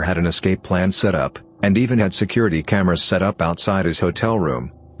shooter had an escape plan set up, and even had security cameras set up outside his hotel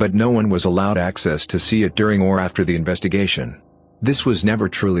room, but no one was allowed access to see it during or after the investigation. This was never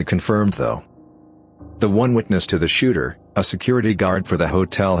truly confirmed though. The one witness to the shooter, a security guard for the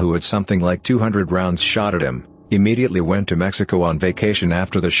hotel who had something like 200 rounds shot at him, Immediately went to Mexico on vacation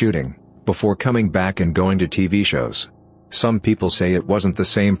after the shooting, before coming back and going to TV shows. Some people say it wasn't the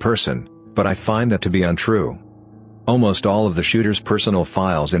same person, but I find that to be untrue. Almost all of the shooter's personal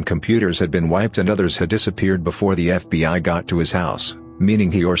files and computers had been wiped and others had disappeared before the FBI got to his house,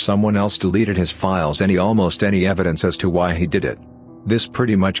 meaning he or someone else deleted his files and almost any evidence as to why he did it. This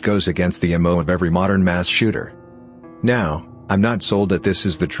pretty much goes against the MO of every modern mass shooter. Now, I'm not sold that this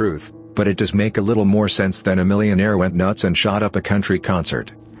is the truth, but it does make a little more sense than a millionaire went nuts and shot up a country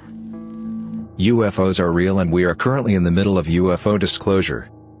concert. UFOs are real and we are currently in the middle of UFO disclosure.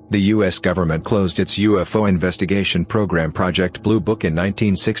 The US government closed its UFO investigation program Project Blue Book in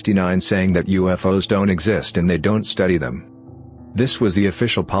 1969 saying that UFOs don't exist and they don't study them. This was the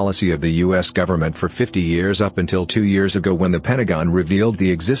official policy of the US government for 50 years up until 2 years ago when the Pentagon revealed the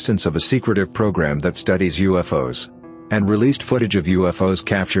existence of a secretive program that studies UFOs and released footage of UFOs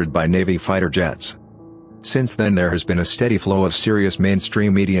captured by Navy fighter jets. Since then there has been a steady flow of serious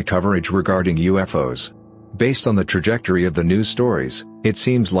mainstream media coverage regarding UFOs. Based on the trajectory of the news stories, it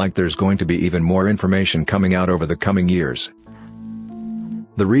seems like there's going to be even more information coming out over the coming years.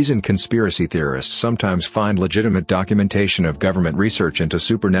 The reason conspiracy theorists sometimes find legitimate documentation of government research into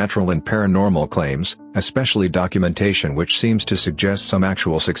supernatural and paranormal claims, especially documentation which seems to suggest some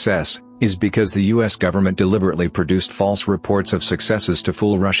actual success, is because the US government deliberately produced false reports of successes to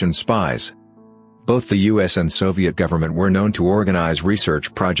fool Russian spies. Both the US and Soviet government were known to organize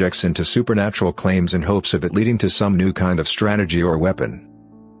research projects into supernatural claims in hopes of it leading to some new kind of strategy or weapon.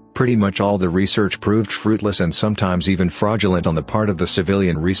 Pretty much all the research proved fruitless and sometimes even fraudulent on the part of the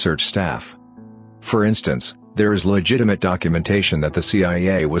civilian research staff. For instance, there is legitimate documentation that the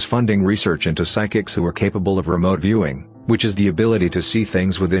CIA was funding research into psychics who were capable of remote viewing, which is the ability to see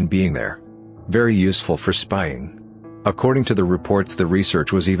things within being there. Very useful for spying. According to the reports, the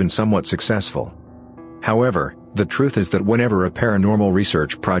research was even somewhat successful. However, the truth is that whenever a paranormal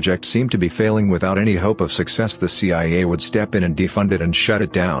research project seemed to be failing without any hope of success, the CIA would step in and defund it and shut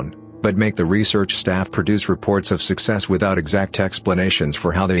it down, but make the research staff produce reports of success without exact explanations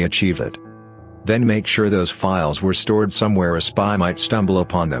for how they achieved it. Then make sure those files were stored somewhere a spy might stumble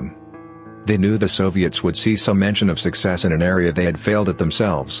upon them. They knew the Soviets would see some mention of success in an area they had failed at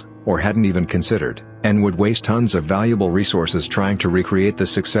themselves, or hadn't even considered, and would waste tons of valuable resources trying to recreate the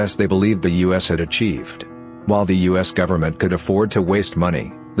success they believed the US had achieved. While the US government could afford to waste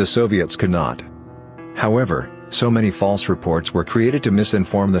money, the Soviets could not. However, so many false reports were created to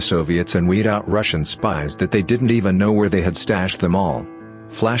misinform the Soviets and weed out Russian spies that they didn't even know where they had stashed them all.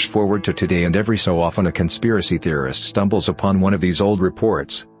 Flash forward to today and every so often a conspiracy theorist stumbles upon one of these old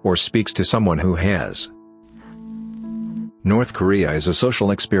reports, or speaks to someone who has. North Korea is a social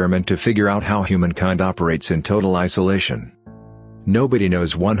experiment to figure out how humankind operates in total isolation. Nobody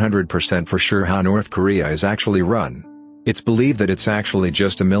knows 100% for sure how North Korea is actually run. It's believed that it's actually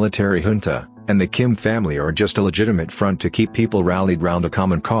just a military junta, and the Kim family are just a legitimate front to keep people rallied round a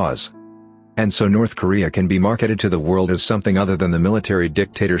common cause. And so North Korea can be marketed to the world as something other than the military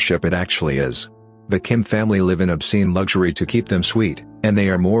dictatorship it actually is. The Kim family live in obscene luxury to keep them sweet, and they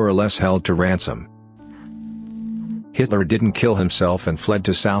are more or less held to ransom. Hitler didn't kill himself and fled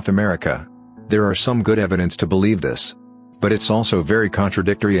to South America. There are some good evidence to believe this. But it's also very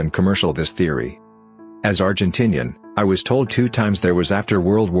contradictory and commercial, this theory. As Argentinian, I was told 2 times there was after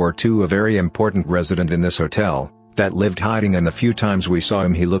World War II a very important resident in this hotel, that lived hiding, and the few times we saw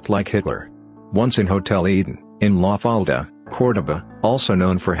him he looked like Hitler. Once in Hotel Eden, in La Falda, Córdoba, also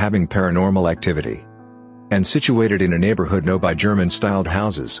known for having paranormal activity. And situated in a neighborhood known by German-styled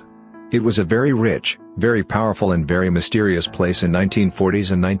houses. It was a very rich, very powerful and very mysterious place in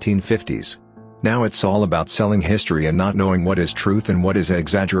 1940s and 1950s. Now it's all about selling history and not knowing what is truth and what is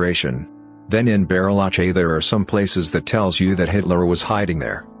exaggeration. Then in Bariloche there are some places that tells you that Hitler was hiding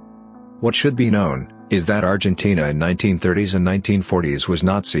there. What should be known, is that Argentina in 1930s and 1940s was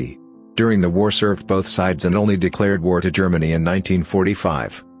Nazi. During the war served both sides and only declared war to Germany in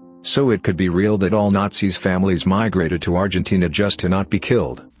 1945. So it could be real that all Nazis' families migrated to Argentina just to not be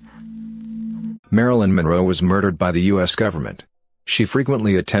killed. Marilyn Monroe was murdered by the US government. She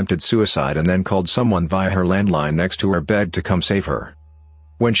frequently attempted suicide and then called someone via her landline next to her bed to come save her.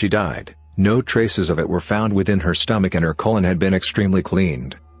 When she died, no traces of it were found within her stomach and her colon had been extremely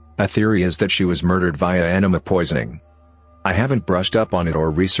cleaned. A theory is that she was murdered via enema poisoning. I haven't brushed up on it or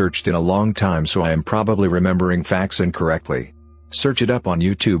researched in a long time, so I am probably remembering facts incorrectly. Search it up on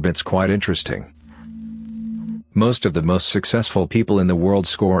YouTube, it's quite interesting. Most of the most successful people in the world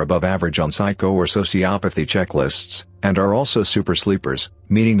score above average on psycho or sociopathy checklists, and are also super sleepers,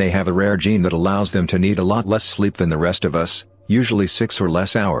 meaning they have a rare gene that allows them to need a lot less sleep than the rest of us, usually 6 or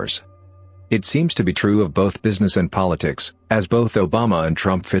less hours. It seems to be true of both business and politics, as both Obama and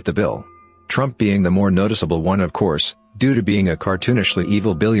Trump fit the bill. Trump being the more noticeable one, of course, due to being a cartoonishly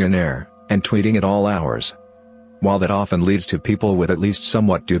evil billionaire, and tweeting at all hours. While that often leads to people with at least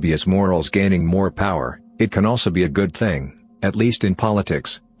somewhat dubious morals gaining more power, it can also be a good thing, at least in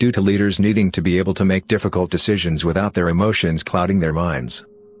politics, due to leaders needing to be able to make difficult decisions without their emotions clouding their minds.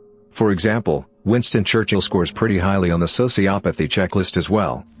 For example, Winston Churchill scores pretty highly on the sociopathy checklist as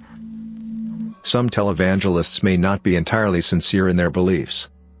well. Some televangelists may not be entirely sincere in their beliefs.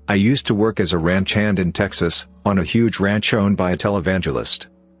 I used to work as a ranch hand in Texas, on a huge ranch owned by a televangelist.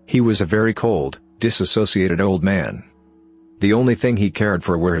 He was a very cold, disassociated old man. The only thing he cared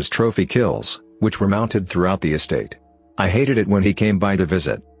for were his trophy kills, which were mounted throughout the estate. I hated it when he came by to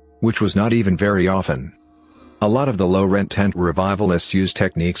visit, which was not even very often. A lot of the low-rent tent revivalists use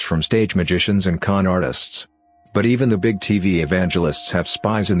techniques from stage magicians and con artists. But even the big TV evangelists have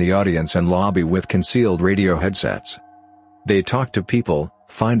spies in the audience and lobby with concealed radio headsets. They talk to people,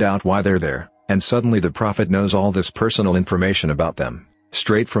 find out why they're there, and suddenly the prophet knows all this personal information about them,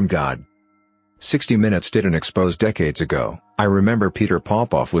 straight from God. 60 Minutes did an expose decades ago. I remember Peter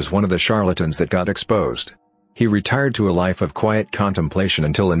Popoff was one of the charlatans that got exposed. He retired to a life of quiet contemplation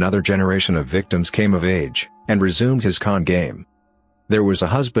until another generation of victims came of age, and resumed his con game. There was a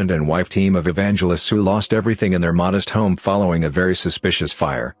husband and wife team of evangelists who lost everything in their modest home following a very suspicious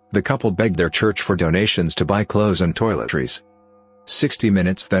fire. The couple begged their church for donations to buy clothes and toiletries. 60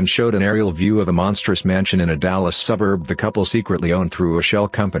 Minutes then showed an aerial view of a monstrous mansion in a Dallas suburb the couple secretly owned through a shell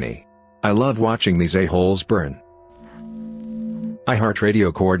company. I love watching these a-holes burn.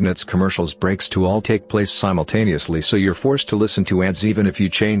 iHeartRadio coordinates commercials breaks to all take place simultaneously, so you're forced to listen to ads even if you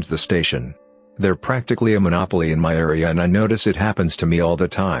change the station. They're practically a monopoly in my area and I notice it happens to me all the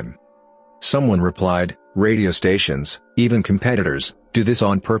time. Someone replied, radio stations, even competitors, do this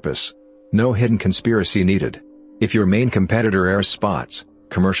on purpose. No hidden conspiracy needed. If your main competitor airs spots,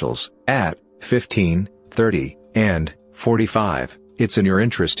 commercials, at 15, 30, and 45, it's in your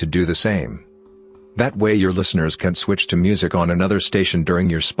interest to do the same. That way your listeners can switch to music on another station during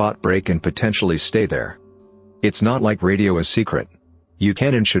your spot break and potentially stay there. It's not like radio is secret. You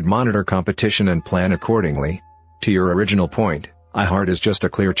can and should monitor competition and plan accordingly. To your original point, iHeart is just a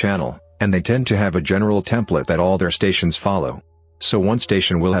clear channel, and they tend to have a general template that all their stations follow. So one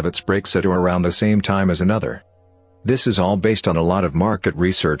station will have its breaks at or around the same time as another. This is all based on a lot of market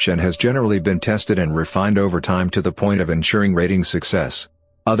research and has generally been tested and refined over time to the point of ensuring rating success.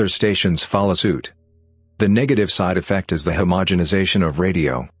 Other stations follow suit. The negative side effect is the homogenization of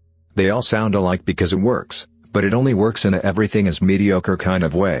radio. They all sound alike because it works, but it only works in a everything is mediocre kind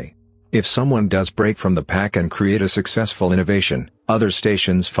of way. If someone does break from the pack and create a successful innovation, other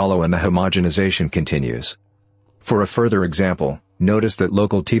stations follow and the homogenization continues. For a further example, notice that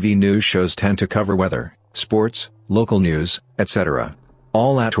local TV news shows tend to cover weather, sports, local news, etc.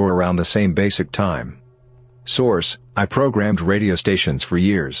 all at or around the same basic time. Source: I programmed radio stations for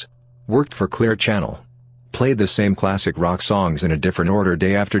years. Worked for Clear Channel. Played the same classic rock songs in a different order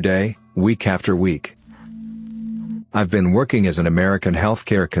day after day, week after week. I've been working as an American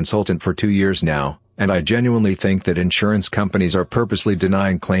healthcare consultant for 2 years now, and I genuinely think that insurance companies are purposely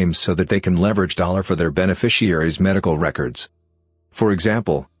denying claims so that they can leverage dollar for their beneficiaries' medical records. For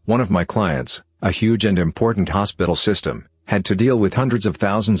example, one of my clients, a huge and important hospital system, had to deal with hundreds of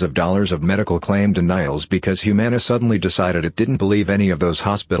thousands of dollars of medical claim denials because Humana suddenly decided it didn't believe any of those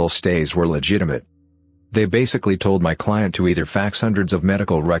hospital stays were legitimate. They basically told my client to either fax hundreds of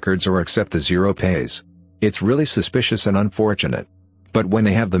medical records or accept the zero pays. It's really suspicious and unfortunate. But when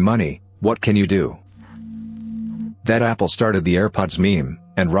they have the money, what can you do? That Apple started the AirPods meme,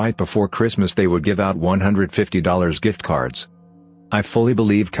 and right before Christmas they would give out $150 gift cards. I fully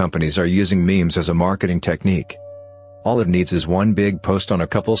believe companies are using memes as a marketing technique. All it needs is one big post on a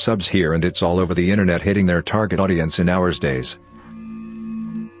couple subs here and it's all over the internet hitting their target audience in hours days.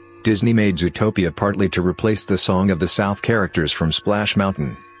 Disney made Zootopia partly to replace the Song of the South characters from Splash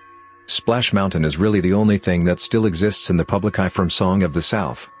Mountain. Splash Mountain is really the only thing that still exists in the public eye from Song of the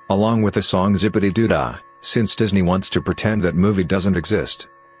South, along with the song Zippity Doo Dah, since Disney wants to pretend that movie doesn't exist.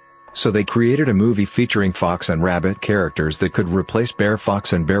 So they created a movie featuring Fox and Rabbit characters that could replace Bear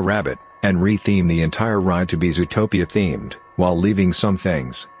Fox and Bear Rabbit, and re-theme the entire ride to be Zootopia themed, while leaving some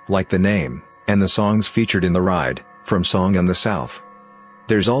things, like the name, and the songs featured in the ride, from Song in the South.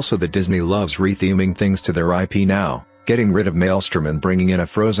 There's also the Disney loves re-theming things to their IP now, getting rid of Maelstrom and bringing in a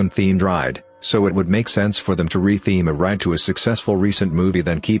Frozen-themed ride, so it would make sense for them to re-theme a ride to a successful recent movie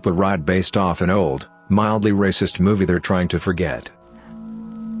than keep a ride based off an old, mildly racist movie they're trying to forget.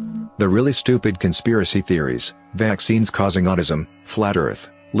 The really stupid conspiracy theories, vaccines causing autism, flat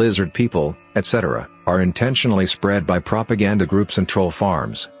earth, lizard people, etc., are intentionally spread by propaganda groups and troll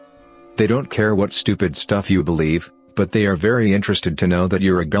farms. They don't care what stupid stuff you believe, but they are very interested to know that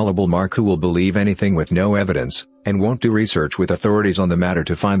you're a gullible mark who will believe anything with no evidence, and won't do research with authorities on the matter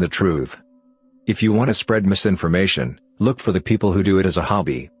to find the truth. If you want to spread misinformation, look for the people who do it as a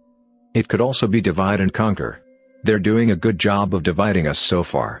hobby. It could also be divide and conquer. They're doing a good job of dividing us so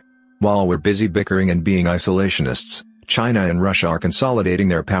far. While we're busy bickering and being isolationists, China and Russia are consolidating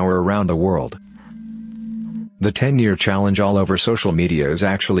their power around the world. The 10-year challenge all over social media is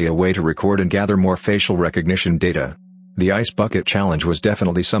actually a way to record and gather more facial recognition data. The ice bucket challenge was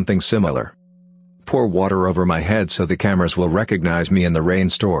definitely something similar. Pour water over my head so the cameras will recognize me in the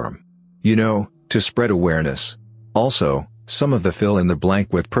rainstorm. You know, to spread awareness. Also, some of the fill in the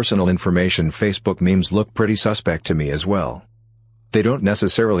blank with personal information Facebook memes look pretty suspect to me as well. They don't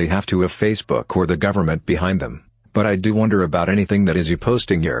necessarily have to have Facebook or the government behind them, but I do wonder about anything that is you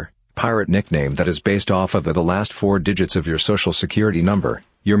posting your pirate nickname that is based off of the last 4 digits of your social security number,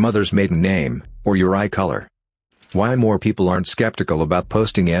 your mother's maiden name, or your eye color. Why more people aren't skeptical about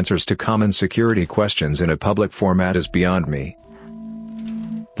posting answers to common security questions in a public format is beyond me.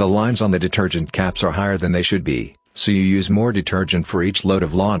 The lines on the detergent caps are higher than they should be, so you use more detergent for each load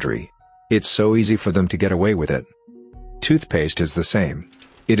of laundry. It's so easy for them to get away with it. Toothpaste is the same.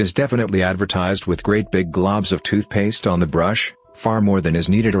 It is definitely advertised with great big globs of toothpaste on the brush, far more than is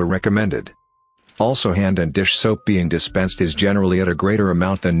needed or recommended. Also, hand and dish soap being dispensed is generally at a greater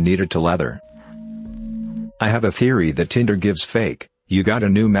amount than needed to lather. I have a theory that Tinder gives fake, you got a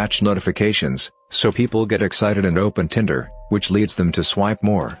new match notifications, so people get excited and open Tinder, which leads them to swipe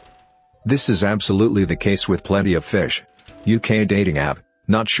more. This is absolutely the case with Plenty of Fish. UK dating app,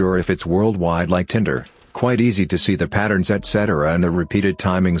 not sure if it's worldwide like Tinder, quite easy to see the patterns etc. and the repeated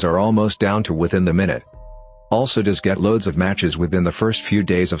timings are almost down to within the minute. Also does get loads of matches within the first few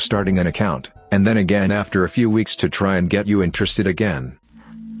days of starting an account, and then again after a few weeks to try and get you interested again.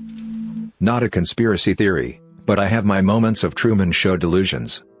 Not a conspiracy theory, but I have my moments of Truman Show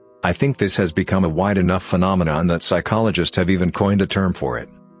delusions. I think this has become a wide enough phenomenon that psychologists have even coined a term for it.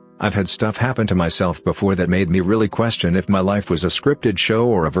 I've had stuff happen to myself before that made me really question if my life was a scripted show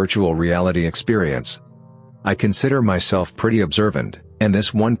or a virtual reality experience. I consider myself pretty observant, and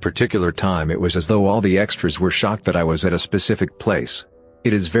this one particular time it was as though all the extras were shocked that I was at a specific place.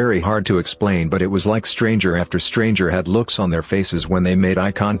 It is very hard to explain, but it was like stranger after stranger had looks on their faces when they made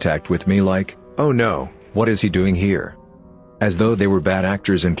eye contact with me like, oh no, what is he doing here? As though they were bad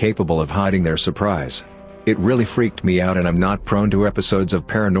actors incapable of hiding their surprise. It really freaked me out, and I'm not prone to episodes of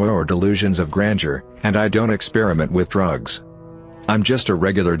paranoia or delusions of grandeur, and I don't experiment with drugs. I'm just a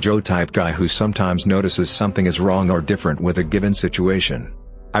regular Joe type guy who sometimes notices something is wrong or different with a given situation.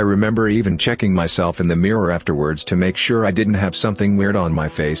 I remember even checking myself in the mirror afterwards to make sure I didn't have something weird on my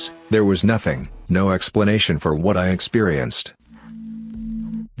face. There was nothing, no explanation for what I experienced.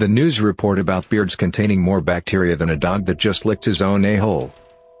 The news report about beards containing more bacteria than a dog that just licked his own a-hole.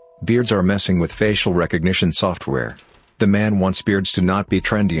 Beards are messing with facial recognition software. The man wants beards to not be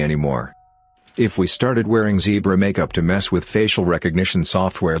trendy anymore. If we started wearing zebra makeup to mess with facial recognition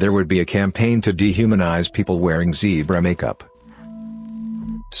software, there would be a campaign to dehumanize people wearing zebra makeup.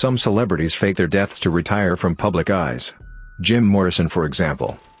 Some celebrities fake their deaths to retire from public eyes. Jim Morrison, for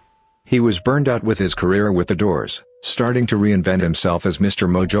example. He was burned out with his career with the Doors, starting to reinvent himself as Mr.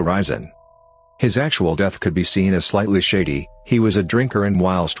 Mojo Rising. His actual death could be seen as slightly shady. He was a drinker, and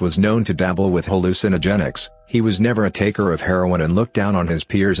whilst was known to dabble with hallucinogenics, he was never a taker of heroin and looked down on his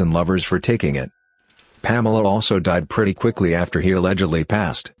peers and lovers for taking it. Pamela also died pretty quickly after he allegedly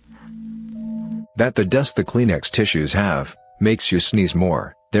passed. That the dust the Kleenex tissues have, makes you sneeze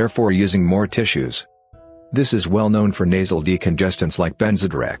more, therefore using more tissues. This is well known for nasal decongestants like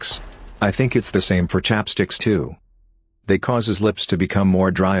Benzedrex. I think it's the same for chapsticks too. They causes lips to become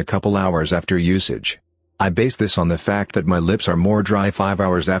more dry a couple hours after usage. I base this on the fact that my lips are more dry 5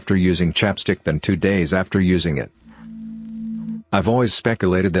 hours after using chapstick than 2 days after using it. I've always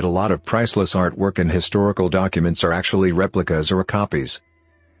speculated that a lot of priceless artwork and historical documents are actually replicas or copies.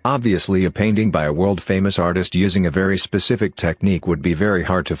 Obviously, a painting by a world-famous artist using a very specific technique would be very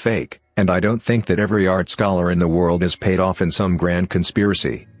hard to fake, and I don't think that every art scholar in the world is paid off in some grand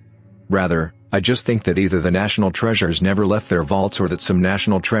conspiracy. Rather, I just think that either the national treasures never left their vaults or that some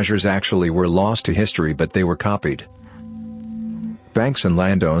national treasures actually were lost to history but they were copied. Banks and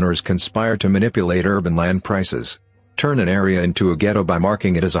landowners conspire to manipulate urban land prices. Turn an area into a ghetto by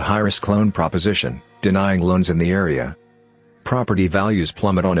marking it as a high-risk loan proposition, denying loans in the area. Property values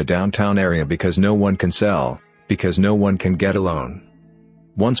plummet on a downtown area because no one can sell, because no one can get a loan.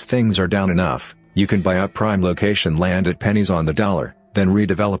 Once things are down enough, you can buy up prime location land at pennies on the dollar, then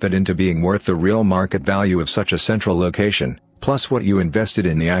redevelop it into being worth the real market value of such a central location, plus what you invested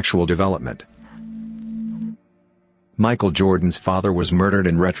in the actual development. Michael Jordan's father was murdered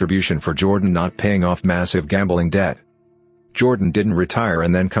in retribution for Jordan not paying off massive gambling debt. Jordan didn't retire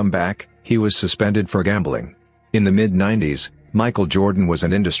and then come back, he was suspended for gambling. In the mid-90s, Michael Jordan was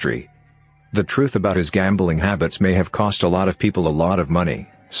an industry. The truth about his gambling habits may have cost a lot of people a lot of money,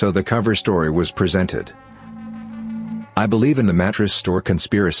 so the cover story was presented. I believe in the mattress store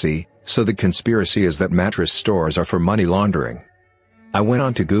conspiracy, so the conspiracy is that mattress stores are for money laundering. I went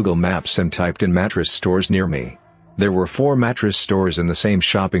onto Google Maps and typed in mattress stores near me. There were 4 mattress stores in the same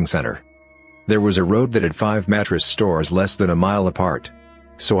shopping center. There was a road that had 5 mattress stores less than a mile apart.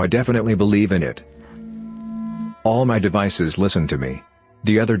 So I definitely believe in it. All my devices listen to me.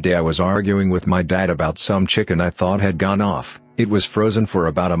 The other day I was arguing with my dad about some chicken I thought had gone off. It was frozen for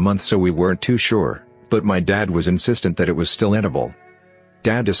about a month, so we weren't too sure, but my dad was insistent that it was still edible.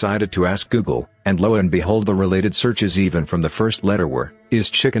 Dad decided to ask Google, and lo and behold, the related searches even from the first letter were,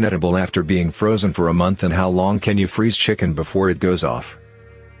 is chicken edible after being frozen for a month, and how long can you freeze chicken before it goes off?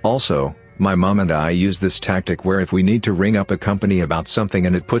 Also, my mom and I use this tactic where if we need to ring up a company about something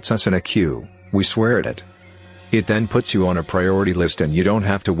and it puts us in a queue, we swear at it. It then puts you on a priority list and you don't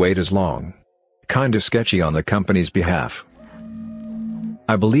have to wait as long. Kinda sketchy on the company's behalf.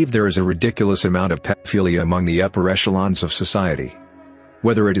 I believe there is a ridiculous amount of pedophilia among the upper echelons of society.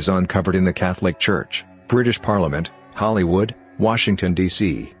 Whether it is uncovered in the Catholic Church, British Parliament, Hollywood, Washington,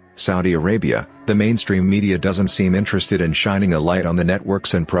 D.C., Saudi Arabia, the mainstream media doesn't seem interested in shining a light on the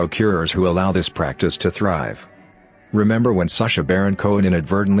networks and procurers who allow this practice to thrive. Remember when Sacha Baron Cohen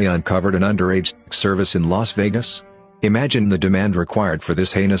inadvertently uncovered an underage sex service in Las Vegas? Imagine the demand required for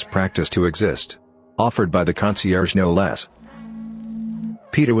this heinous practice to exist. Offered by the concierge no less.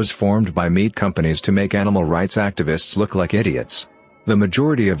 PETA was formed by meat companies to make animal rights activists look like idiots. The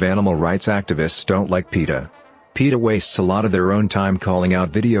majority of animal rights activists don't like PETA. PETA wastes a lot of their own time calling out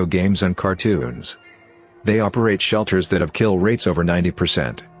video games and cartoons. They operate shelters that have kill rates over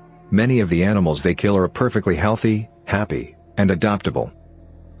 90%. Many of the animals they kill are perfectly healthy, happy, and adoptable.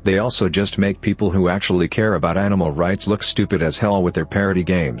 They also just make people who actually care about animal rights look stupid as hell with their parody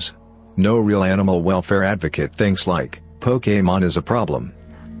games. No real animal welfare advocate thinks like, Pokémon is a problem.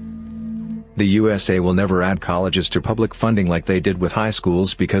 The USA will never add colleges to public funding like they did with high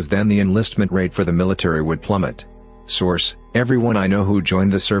schools, because then the enlistment rate for the military would plummet. Source: everyone I know who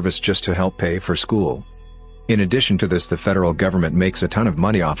joined the service just to help pay for school. In addition to this, the federal government makes a ton of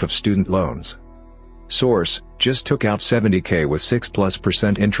money off of student loans. Source: just took out $70K with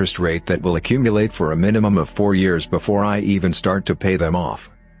 6+% interest rate that will accumulate for a minimum of 4 years before I even start to pay them off.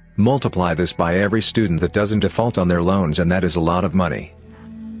 Multiply this by every student that doesn't default on their loans and that is a lot of money.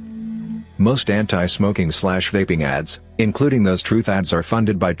 Most anti-smoking/vaping ads, including those truth ads, are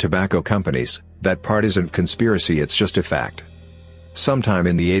funded by tobacco companies. That part isn't conspiracy, it's just a fact. Sometime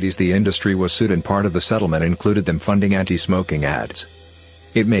in the 80s the industry was sued and part of the settlement included them funding anti-smoking ads.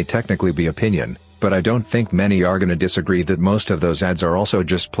 It may technically be opinion, but I don't think many are gonna disagree that most of those ads are also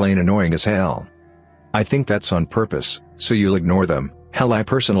just plain annoying as hell. I think that's on purpose, so you'll ignore them. Hell, I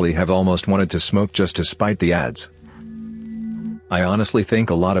personally have almost wanted to smoke just to spite the ads. I honestly think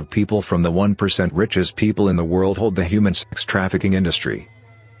a lot of people from the 1% richest people in the world hold the human sex trafficking industry.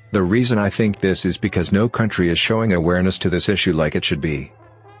 The reason I think this is because no country is showing awareness to this issue like it should be.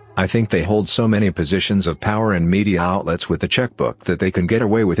 I think they hold so many positions of power and media outlets with the checkbook that they can get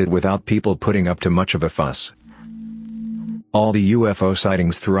away with it without people putting up too much of a fuss. All the UFO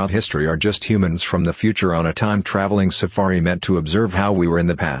sightings throughout history are just humans from the future on a time-traveling safari meant to observe how we were in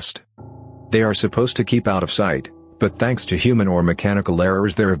the past. They are supposed to keep out of sight, but thanks to human or mechanical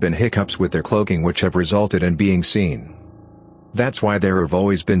errors there have been hiccups with their cloaking which have resulted in being seen. That's why there have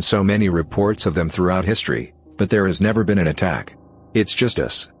always been so many reports of them throughout history, but there has never been an attack. It's just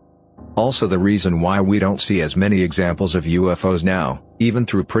us. Also, the reason why we don't see as many examples of UFOs now, even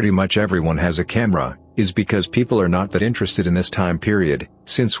though pretty much everyone has a camera, is because people are not that interested in this time period,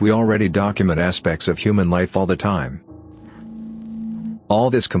 since we already document aspects of human life all the time. All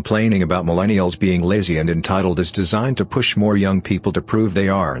this complaining about millennials being lazy and entitled is designed to push more young people to prove they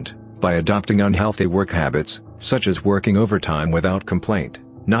aren't, by adopting unhealthy work habits, such as working overtime without complaint,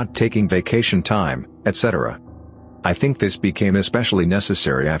 not taking vacation time, etc. I think this became especially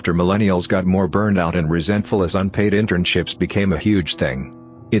necessary after millennials got more burned out and resentful as unpaid internships became a huge thing.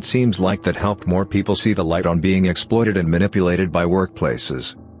 It seems like that helped more people see the light on being exploited and manipulated by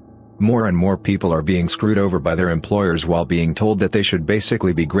workplaces. More and more people are being screwed over by their employers while being told that they should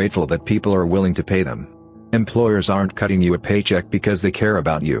basically be grateful that people are willing to pay them. Employers aren't cutting you a paycheck because they care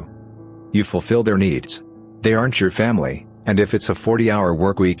about you. You fulfill their needs. They aren't your family, And if it's a 40-hour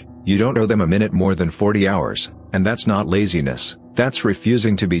work week, you don't owe them a minute more than 40 hours, and that's not laziness, that's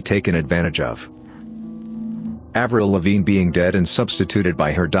refusing to be taken advantage of. Avril Lavigne being dead and substituted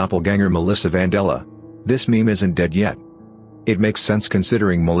by her doppelganger Melissa Vandella. This meme isn't dead yet. It makes sense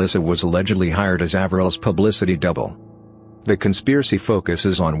considering Melissa was allegedly hired as Avril's publicity double. The conspiracy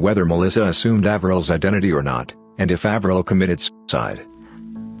focuses on whether Melissa assumed Avril's identity or not, and if Avril committed suicide.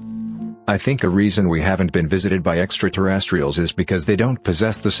 I think a reason we haven't been visited by extraterrestrials is because they don't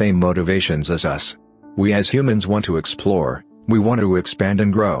possess the same motivations as us. We as humans want to explore, we want to expand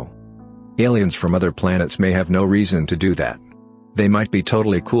and grow. Aliens from other planets may have no reason to do that. They might be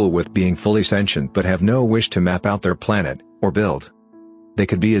totally cool with being fully sentient but have no wish to map out their planet, or build. They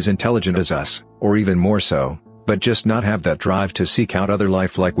could be as intelligent as us, or even more so, but just not have that drive to seek out other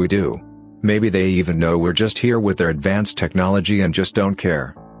life like we do. Maybe they even know we're just here with their advanced technology and just don't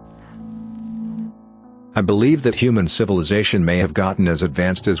care. I believe that human civilization may have gotten as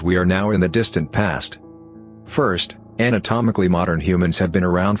advanced as we are now in the distant past. First, anatomically modern humans have been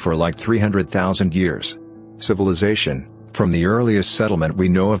around for like 300,000 years. Civilization, from the earliest settlement we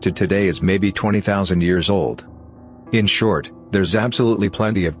know of to today, is maybe 20,000 years old. In short, there's absolutely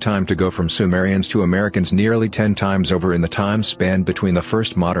plenty of time to go from Sumerians to Americans nearly 10 times over in the time span between the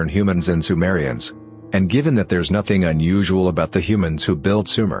first modern humans and Sumerians. And given that there's nothing unusual about the humans who built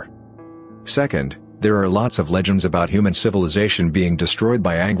Sumer. Second, there are lots of legends about human civilization being destroyed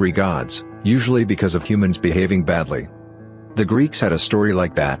by angry gods, usually because of humans behaving badly. The Greeks had a story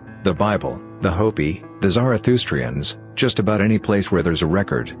like that, the Bible, the Hopi, the Zarathustrians. Just about any place where there's a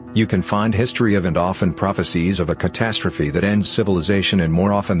record, you can find history of and often prophecies of a catastrophe that ends civilization, and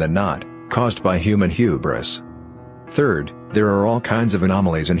more often than not, caused by human hubris. Third, there are all kinds of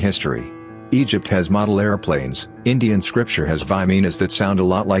anomalies in history. Egypt has model airplanes, Indian scripture has Viminas that sound a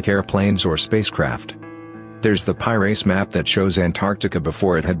lot like airplanes or spacecraft. There's the Pirace map that shows Antarctica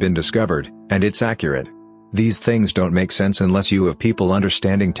before it had been discovered, and it's accurate. These things don't make sense unless you have people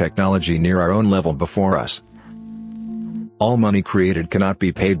understanding technology near our own level before us. All money created cannot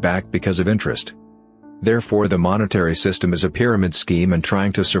be paid back because of interest. Therefore the monetary system is a pyramid scheme, and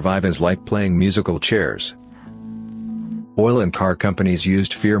trying to survive is like playing musical chairs. Oil and car companies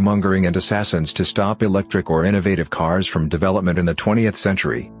used fear-mongering and assassins to stop electric or innovative cars from development in the 20th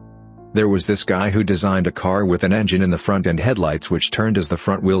century. There was this guy who designed a car with an engine in the front and headlights which turned as the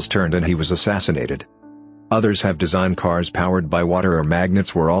front wheels turned, and he was assassinated. Others have designed cars powered by water or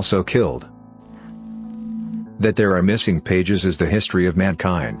magnets were also killed. That there are missing pages is the history of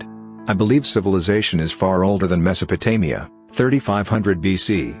mankind. I believe civilization is far older than Mesopotamia, 3500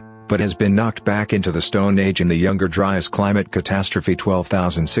 BC, but has been knocked back into the Stone Age in the Younger Dryas climate catastrophe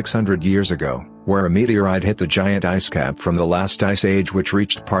 12,600 years ago, where a meteorite hit the giant ice cap from the last ice age which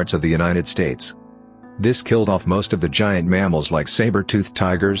reached parts of the United States. This killed off most of the giant mammals like saber-toothed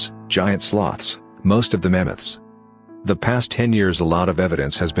tigers, giant sloths, most of the mammoths. The past 10 years a lot of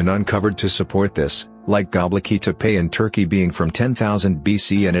evidence has been uncovered to support this, like Göbekli Tepe in Turkey being from 10,000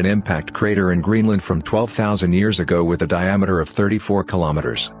 BC and an impact crater in Greenland from 12,000 years ago with a diameter of 34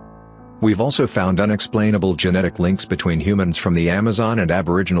 kilometers. We've also found unexplainable genetic links between humans from the Amazon and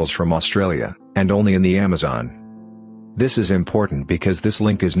Aboriginals from Australia, and only in the Amazon. This is important because this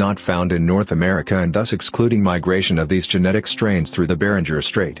link is not found in North America, and thus excluding migration of these genetic strains through the Beringer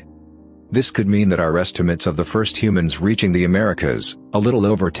Strait. This could mean that our estimates of the first humans reaching the Americas, a little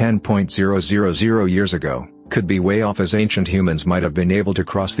over 10,000 years ago, could be way off, as ancient humans might have been able to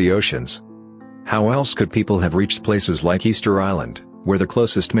cross the oceans. How else could people have reached places like Easter Island, where the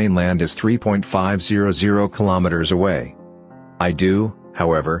closest mainland is 3.500 kilometers away? I do,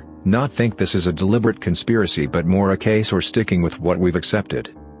 however, not think this is a deliberate conspiracy but more a case for sticking with what we've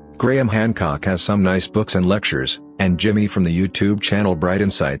accepted. Graham Hancock has some nice books and lectures, and Jimmy from the YouTube channel Bright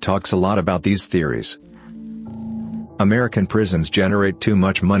Insight talks a lot about these theories. American prisons generate too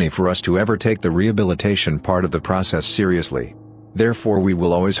much money for us to ever take the rehabilitation part of the process seriously. Therefore we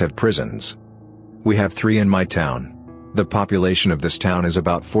will always have prisons. We have 3 in my town. The population of this town is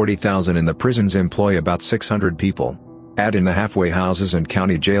about 40,000 and the prisons employ about 600 people. Add in the halfway houses and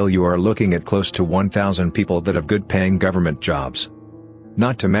county jail, you are looking at close to 1,000 people that have good paying government jobs.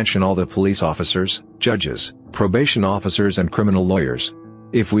 Not to mention all the police officers, judges, probation officers and criminal lawyers.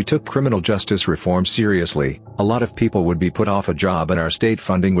 If we took criminal justice reform seriously, a lot of people would be put off a job and our state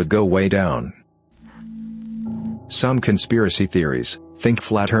funding would go way down. Some conspiracy theories, think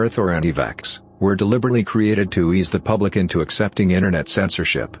flat earth or anti-vax, were deliberately created to ease the public into accepting internet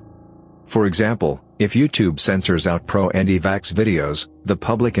censorship. For example, if YouTube censors out pro-anti-vax videos, the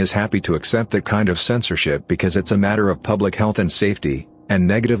public is happy to accept that kind of censorship because it's a matter of public health and safety, and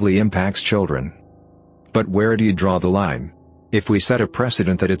negatively impacts children. But where do you draw the line? If we set a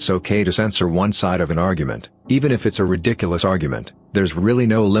precedent that it's okay to censor one side of an argument, even if it's a ridiculous argument, there's really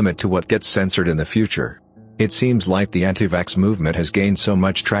no limit to what gets censored in the future. It seems like the anti-vax movement has gained so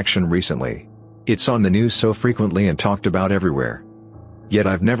much traction recently. It's on the news so frequently and talked about everywhere. Yet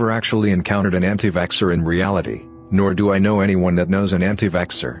I've never actually encountered an anti-vaxxer in reality, nor do I know anyone that knows an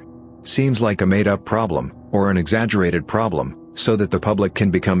anti-vaxxer. Seems like a made-up problem, or an exaggerated problem, so that the public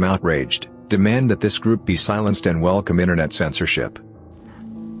can become outraged, demand that this group be silenced and welcome internet censorship.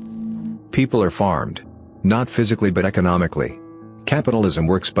 People are farmed. Not physically but economically. Capitalism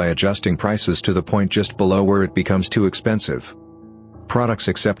works by adjusting prices to the point just below where it becomes too expensive. Products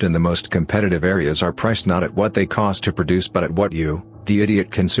except in the most competitive areas are priced not at what they cost to produce but at what you, the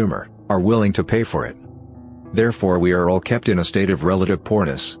idiot consumer, are willing to pay for it. Therefore we are all kept in a state of relative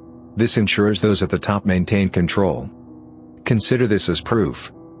poorness. This ensures those at the top maintain control. Consider this as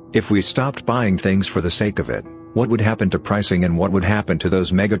proof. If we stopped buying things for the sake of it, what would happen to pricing and what would happen to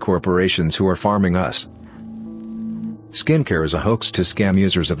those megacorporations who are farming us? Skincare is a hoax to scam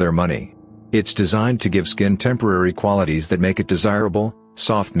users of their money. It's designed to give skin temporary qualities that make it desirable,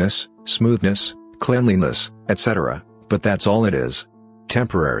 softness, smoothness, cleanliness, etc., but that's all it is.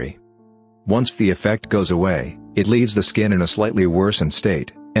 Temporary. Once the effect goes away, it leaves the skin in a slightly worsened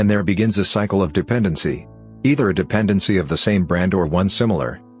state, and there begins a cycle of dependency. Either a dependency of the same brand or one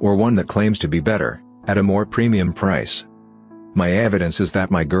similar, or one that claims to be better, at a more premium price. My evidence is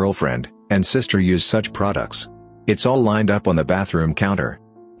that my girlfriend and sister use such products. It's all lined up on the bathroom counter.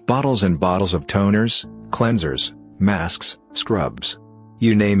 Bottles and bottles of toners, cleansers, masks, scrubs.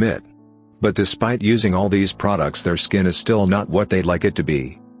 You name it. But despite using all these products, their skin is still not what they'd like it to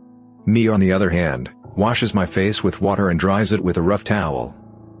be. Me, on the other hand, washes my face with water and dries it with a rough towel.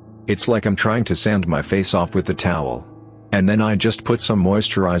 It's like I'm trying to sand my face off with the towel. And then I just put some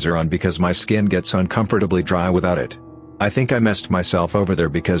moisturizer on because my skin gets uncomfortably dry without it. I think I messed myself over there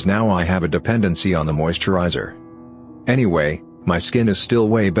because now I have a dependency on the moisturizer. Anyway, my skin is still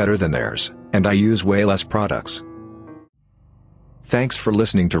way better than theirs, and I use way less products. Thanks for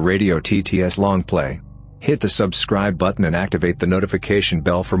listening to Radio TTS Longplay. Hit the subscribe button and activate the notification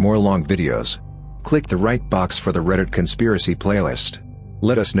bell for more long videos. Click the right box for the Reddit conspiracy playlist.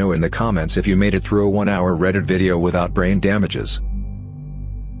 Let us know in the comments if you made it through a 1-hour Reddit video without brain damages.